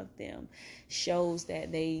he loved them, shows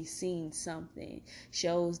that they seen something,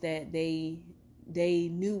 shows that they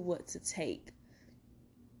knew what to take.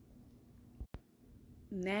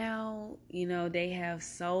 Now, they have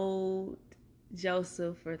sold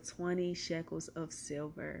Joseph for 20 shekels of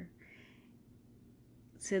silver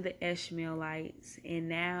to the Ishmaelites, and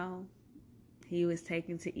now he was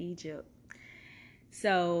taken to Egypt.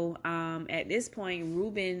 So at this point,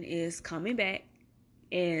 Reuben is coming back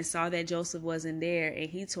and saw that Joseph wasn't there, and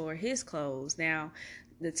he tore his clothes. Now,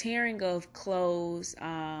 the tearing of clothes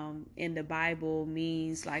in the Bible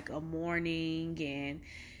means like a mourning and,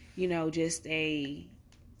 just a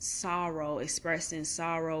sorrow, expressing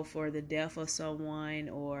sorrow for the death of someone,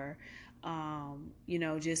 or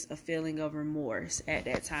just a feeling of remorse at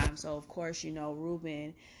that time. So of course,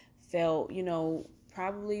 Reuben felt,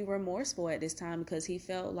 probably remorseful at this time, because he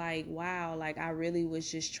felt like, wow, like I really was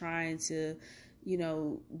just trying to,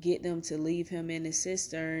 get them to leave him in the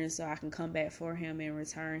cistern so I can come back for him and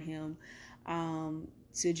return him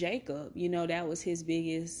to Jacob. That was his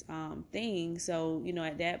biggest thing. So,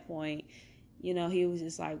 at that point, he was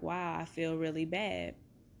just like, wow, I feel really bad.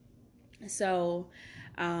 So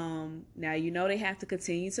now they have to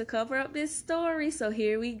continue to cover up this story, so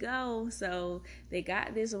here we go. So they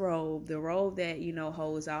got this robe, the robe that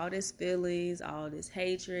holds all this feelings, all this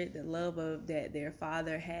hatred, the love of that their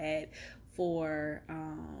father had for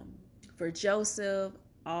Joseph.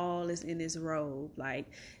 All is in this robe. Like,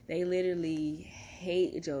 they literally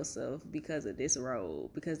hate Joseph because of this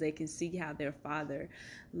robe, because they can see how their father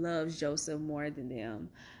loves Joseph more than them.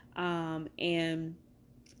 And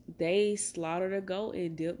they slaughtered a goat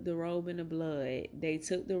and dipped the robe in the blood. They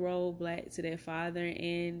took the robe back to their father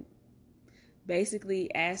and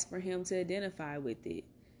basically asked for him to identify with it.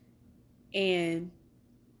 And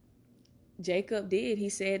Jacob did. He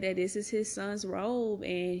said that this is his son's robe,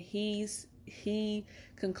 and he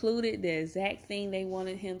concluded the exact thing they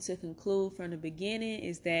wanted him to conclude from the beginning,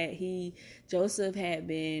 is that Joseph had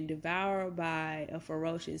been devoured by a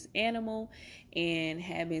ferocious animal and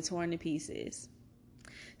had been torn to pieces.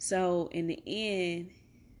 So in the end,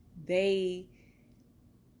 they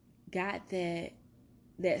got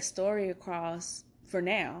that story across for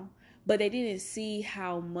now, but they didn't see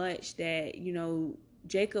how much that,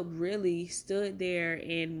 Jacob really stood there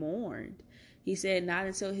and mourned. He said not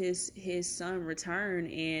until his son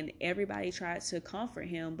returned, and everybody tried to comfort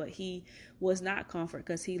him, but he was not comforted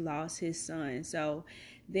because he lost his son. So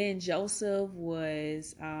then Joseph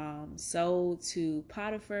was sold to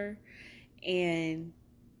Potiphar, and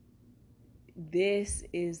this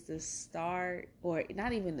is the start, or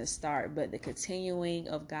not even the start, but the continuing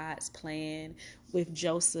of God's plan with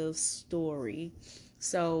Joseph's story.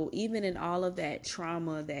 So even in all of that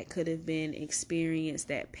trauma that could have been experienced,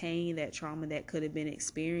 that pain, that trauma that could have been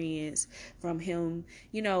experienced from him,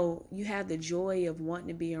 you have the joy of wanting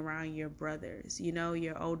to be around your brothers,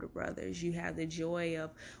 your older brothers. You have the joy of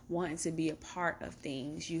wanting to be a part of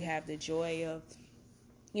things. You have the joy of,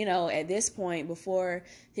 at this point, before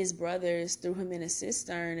his brothers threw him in a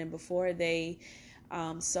cistern and before they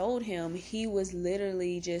sold him, he was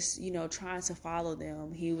literally just, trying to follow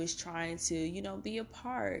them. He was trying to, be a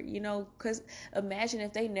part, because imagine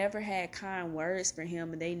if they never had kind words for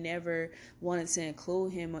him and they never wanted to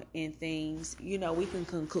include him in things. We can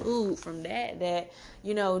conclude from that,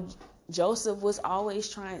 Joseph was always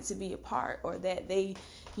trying to be a part, or that they,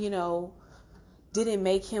 didn't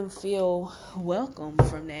make him feel welcome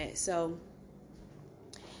from that. So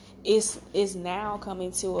it's now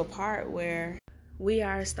coming to a part where we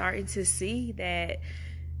are starting to see that,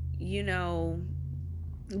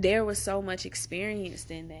 there was so much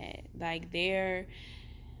experienced in that. Like, there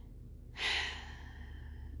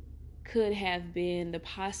could have been the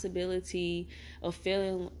possibility of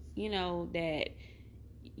feeling, that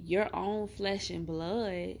your own flesh and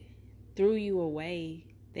blood threw you away.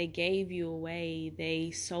 They gave you away.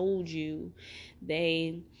 They sold you.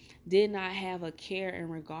 They did not have a care and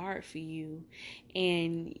regard for you.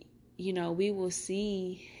 And, we will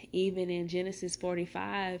see even in Genesis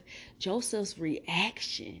 45, Joseph's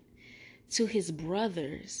reaction to his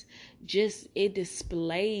brothers. Just, it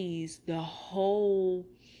displays the whole,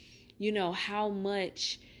 how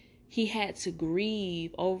much he had to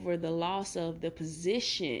grieve over the loss of the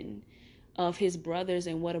position of his brothers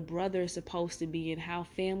and what a brother is supposed to be and how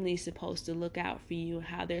family is supposed to look out for you and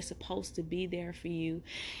how they're supposed to be there for you.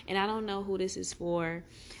 And I don't know who this is for,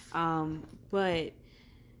 but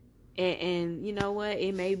and you know what,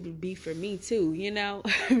 it may be for me too,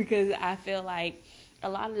 because I feel like a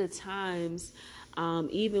lot of the times,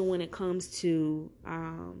 even when it comes to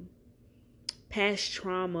past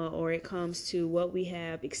trauma, or it comes to what we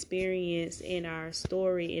have experienced in our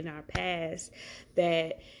story, in our past,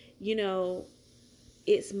 that,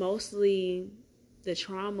 it's mostly the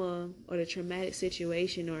trauma or the traumatic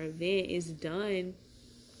situation or event is done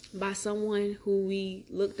by someone who we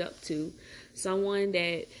looked up to, someone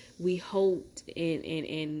that we hoped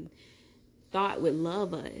and thought would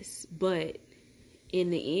love us. But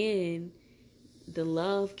in the end, the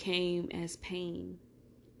love came as pain.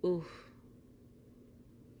 Oof.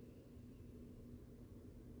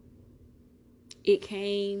 It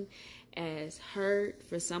came as hurt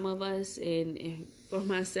for some of us, and for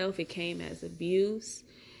myself, it came as abuse.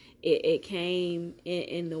 It came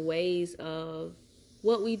in the ways of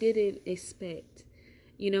what we didn't expect.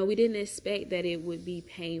 We didn't expect that it would be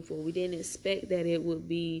painful. We didn't expect that it would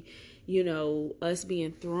be, us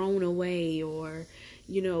being thrown away or,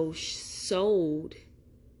 sold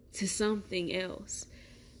to something else.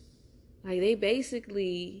 Like, they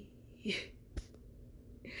basically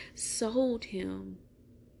sold him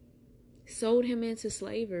into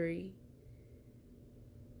slavery.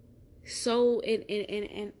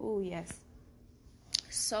 Oh yes.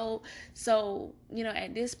 So,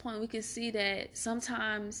 at this point we can see that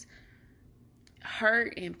sometimes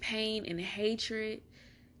hurt and pain and hatred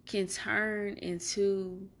can turn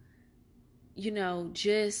into,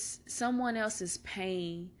 just someone else's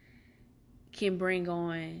pain can bring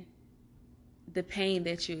on the pain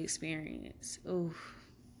that you experience. Oof.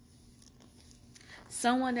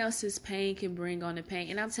 Someone else's pain can bring on the pain.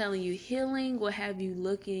 And I'm telling you, healing will have you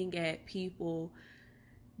looking at people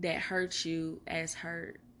that hurt you as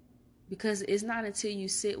hurt. Because it's not until you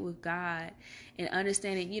sit with God and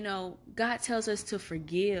understanding, God tells us to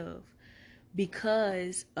forgive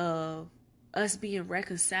because of us being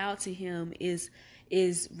reconciled to him is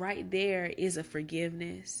right there is a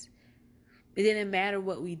forgiveness. It didn't matter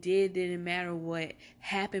what we did, didn't matter what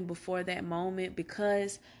happened before that moment,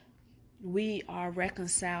 because we are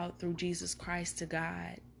reconciled through Jesus Christ to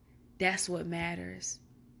God. That's what matters.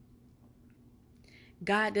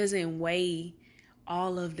 God doesn't weigh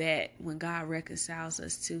all of that when God reconciles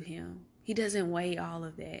us to him. He doesn't weigh all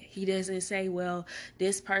of that. He doesn't say, well,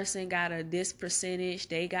 this person got this percentage,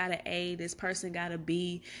 they got an A, this person got a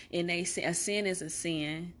B, and a sin is a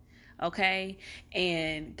sin. Okay?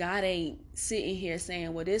 And God ain't sitting here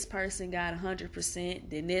saying, well, this person got 100%,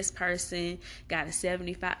 then this person got a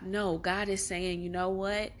 75. No, God is saying, you know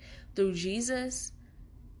what? Through Jesus,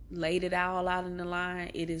 laid it all out in the line,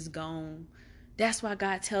 it is gone. That's why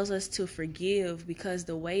God tells us to forgive, because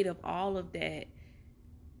the weight of all of that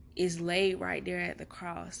is laid right there at the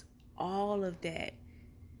cross. All of that.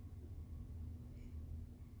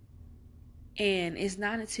 And it's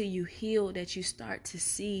not until you heal that you start to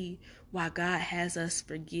see why God has us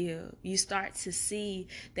forgive. You start to see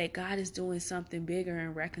that God is doing something bigger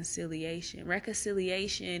in reconciliation.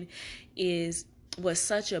 Reconciliation was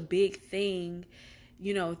such a big thing,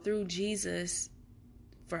 through Jesus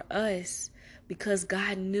for us, because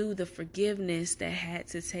God knew the forgiveness that had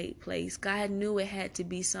to take place. God knew it had to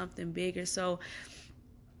be something bigger. So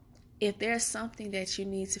if there's something that you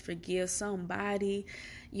need to forgive somebody,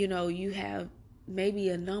 you have maybe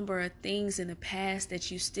a number of things in the past that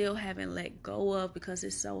you still haven't let go of because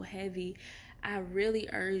it's so heavy, I really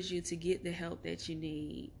urge you to get the help that you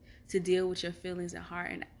need to deal with your feelings and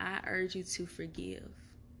heart. And I urge you to forgive.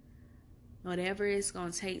 Whatever it's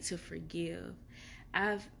going to take to forgive.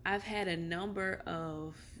 I've had a number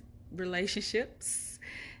of relationships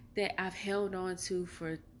that I've held on to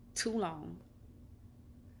for too long,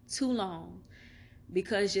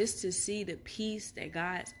 because just to see the peace that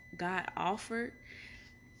God offered,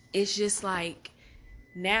 it's just like,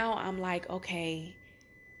 now I'm like, okay,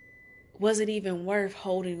 was it even worth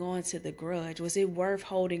holding on to the grudge? Was it worth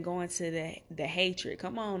holding on to the hatred?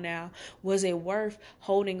 Come on now. Was it worth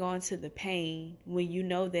holding on to the pain when you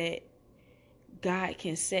know that God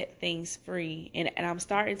can set things free? And I'm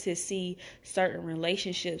starting to see certain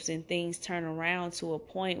relationships and things turn around to a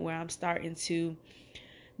point where I'm starting to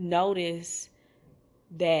notice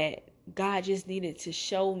that God just needed to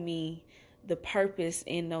show me the purpose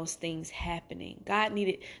in those things happening.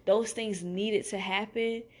 Those things needed to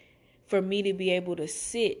happen for me to be able to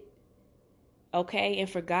sit, okay, and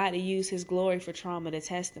for God to use his glory for trauma to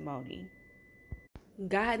testimony.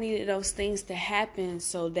 God needed those things to happen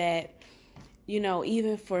so that,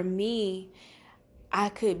 even for me, I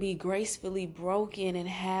could be gracefully broken and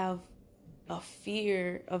have a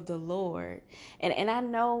fear of the Lord. And I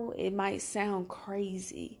know it might sound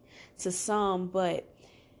crazy to some, but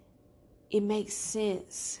it makes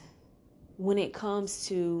sense when it comes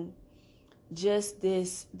to just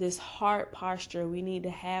this heart posture we need to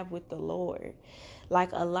have with the Lord. Like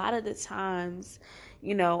a lot of the times,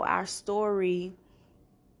 our story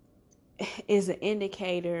is an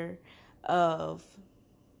indicator of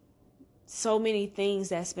so many things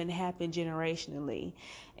that's been happening generationally.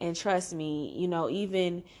 And trust me,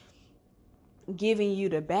 even giving you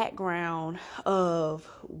the background of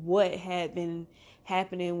what had been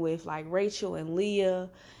happening with like Rachel and Leah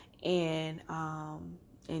and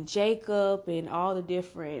Jacob and all the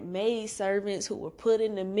different maid servants who were put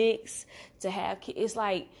in the mix to have kids. It's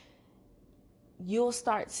like you'll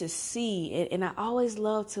start to see, and I always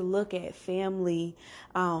love to look at family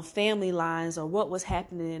lines or what was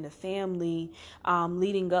happening in the family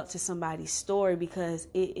leading up to somebody's story, because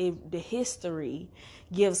the history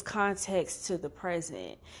gives context to the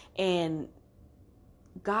present. And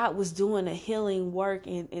God was doing a healing work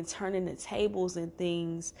and turning the tables and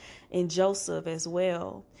things in Joseph as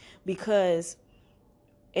well, because,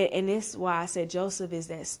 and this is why I said Joseph is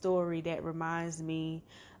that story that reminds me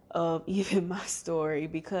of even my story,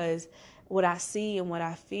 because what I see and what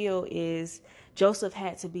I feel is Joseph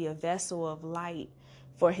had to be a vessel of light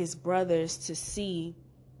for his brothers to see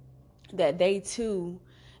that they too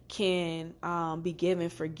can be given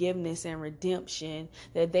forgiveness and redemption,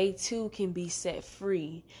 that they too can be set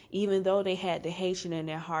free, even though they had the hatred in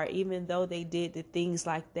their heart, even though they did the things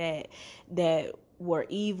like that were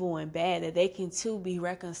evil and bad, that they can too be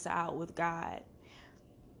reconciled with God.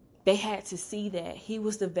 They had to see that he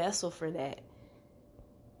was the vessel for that.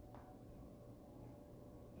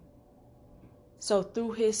 So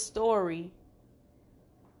through his story,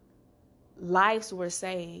 lives were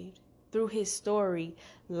saved. Through his story,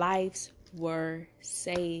 lives were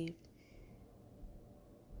saved.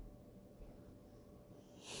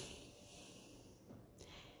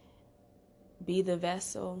 Be the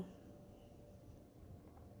vessel.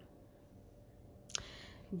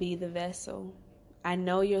 Be the vessel. I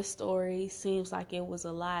know your story seems like it was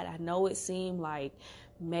a lot. I know it seemed like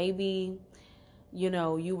maybe,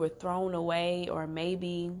 you were thrown away, or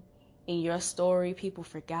maybe in your story people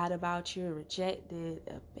forgot about you, rejected,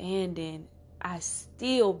 abandoned. I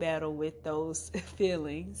still battle with those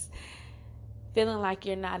feelings. Feeling like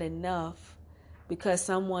you're not enough because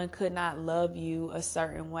someone could not love you a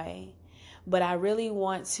certain way. But I really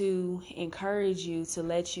want to encourage you to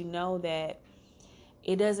let you know that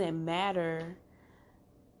it doesn't matter,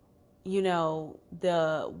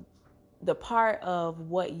 the part of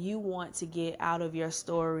what you want to get out of your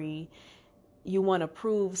story. You want to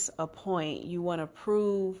prove a point. You want to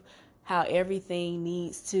prove how everything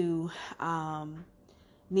needs to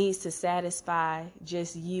satisfy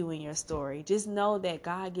just you and your story. Just know that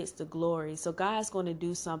God gets the glory. So God's going to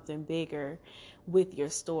do something bigger with your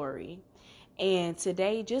story. And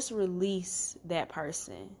today, just release that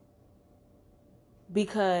person.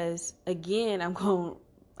 Because again, I'm going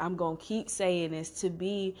to keep saying this, to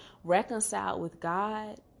be reconciled with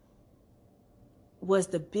God was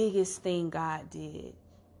the biggest thing God did.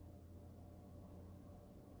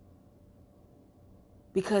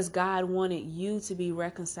 Because God wanted you to be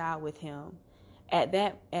reconciled with him. At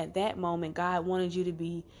that moment, God wanted you to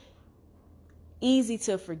be easy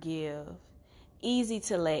to forgive, easy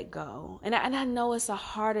to let go. And I know it's a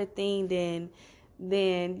harder thing than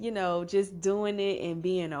just doing it and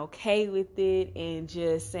being okay with it and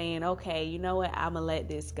just saying, okay, you know what, I'm gonna let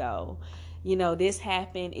this go. This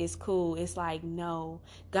happened, it's cool. It's like, no,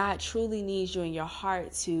 God truly needs you in your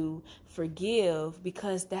heart to forgive,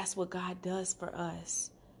 because that's what God does for us.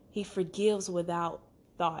 He forgives without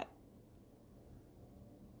thought.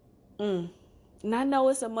 And I know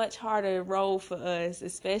it's a much harder road for us,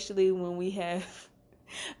 especially when we have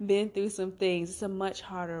been through some things. It's a much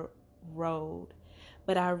harder road.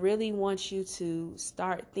 But I really want you to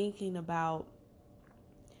start thinking about,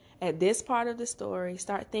 at this part of the story,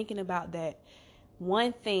 start thinking about that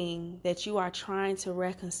one thing that you are trying to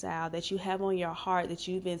reconcile, that you have on your heart, that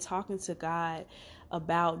you've been talking to God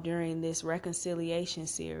about during this reconciliation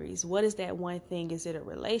series. What is that one thing? Is it a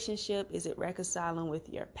relationship? Is it reconciling with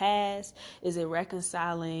your past? Is it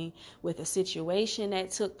reconciling with a situation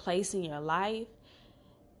that took place in your life?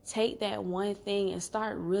 take that one thing and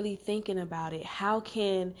start really thinking about it. How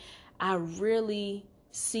can I really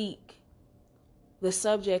seek the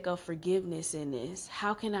subject of forgiveness in this?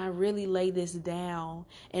 How can I really lay this down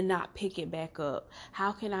and not pick it back up?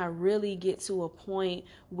 How can I really get to a point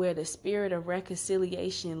where the spirit of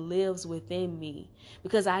reconciliation lives within me?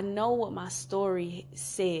 Because I know what my story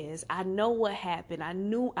says. I know what happened. I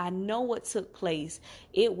know what took place.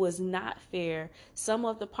 It was not fair. Some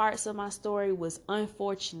of the parts of my story was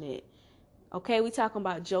unfortunate. Okay, we talking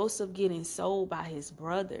about Joseph getting sold by his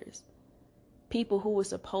brothers. People who were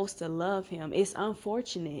supposed to love him. It's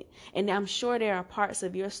unfortunate. And I'm sure there are parts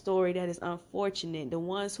of your story that is unfortunate. The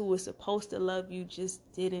ones who were supposed to love you just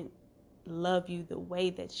didn't love you the way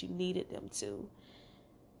that you needed them to.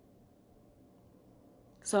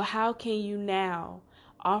 So how can you now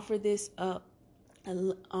offer this up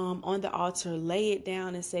on the altar, lay it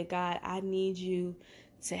down and say, God, I need you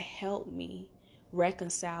to help me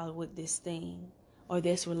reconcile with this thing or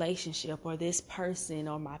this relationship or this person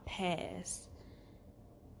or my past,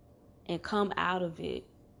 and come out of it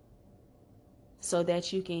so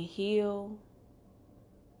that you can heal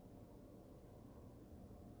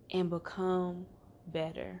and become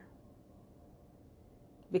better.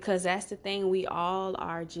 Because that's the thing, we all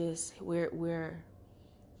are we're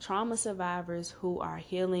trauma survivors who are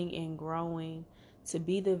healing and growing to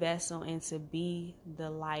be the vessel and to be the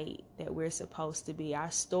light that we're supposed to be.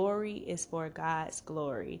 Our story is for God's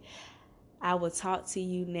glory. I will talk to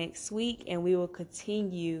you next week, and we will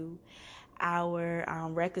continue our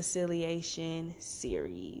reconciliation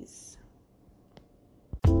series.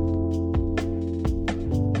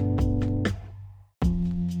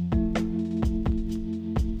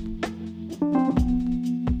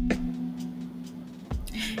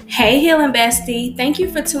 Hey, Healing Bestie. Thank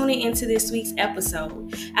you for tuning into this week's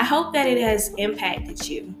episode. I hope that it has impacted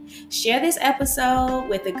you. Share this episode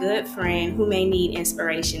with a good friend who may need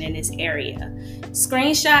inspiration in this area.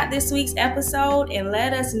 Screenshot this week's episode and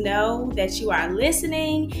let us know that you are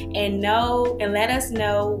listening and let us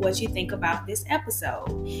know what you think about this episode.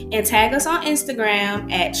 And tag us on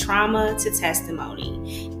Instagram at Trauma to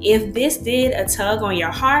Testimony. If this did a tug on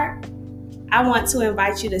your heart, I want to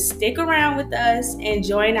invite you to stick around with us and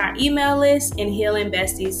join our email list and Healing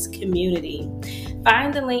Besties community.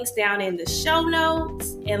 Find the links down in the show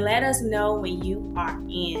notes and let us know when you are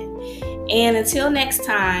in. And until next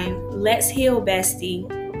time, let's heal, bestie.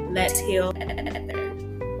 Let's heal together.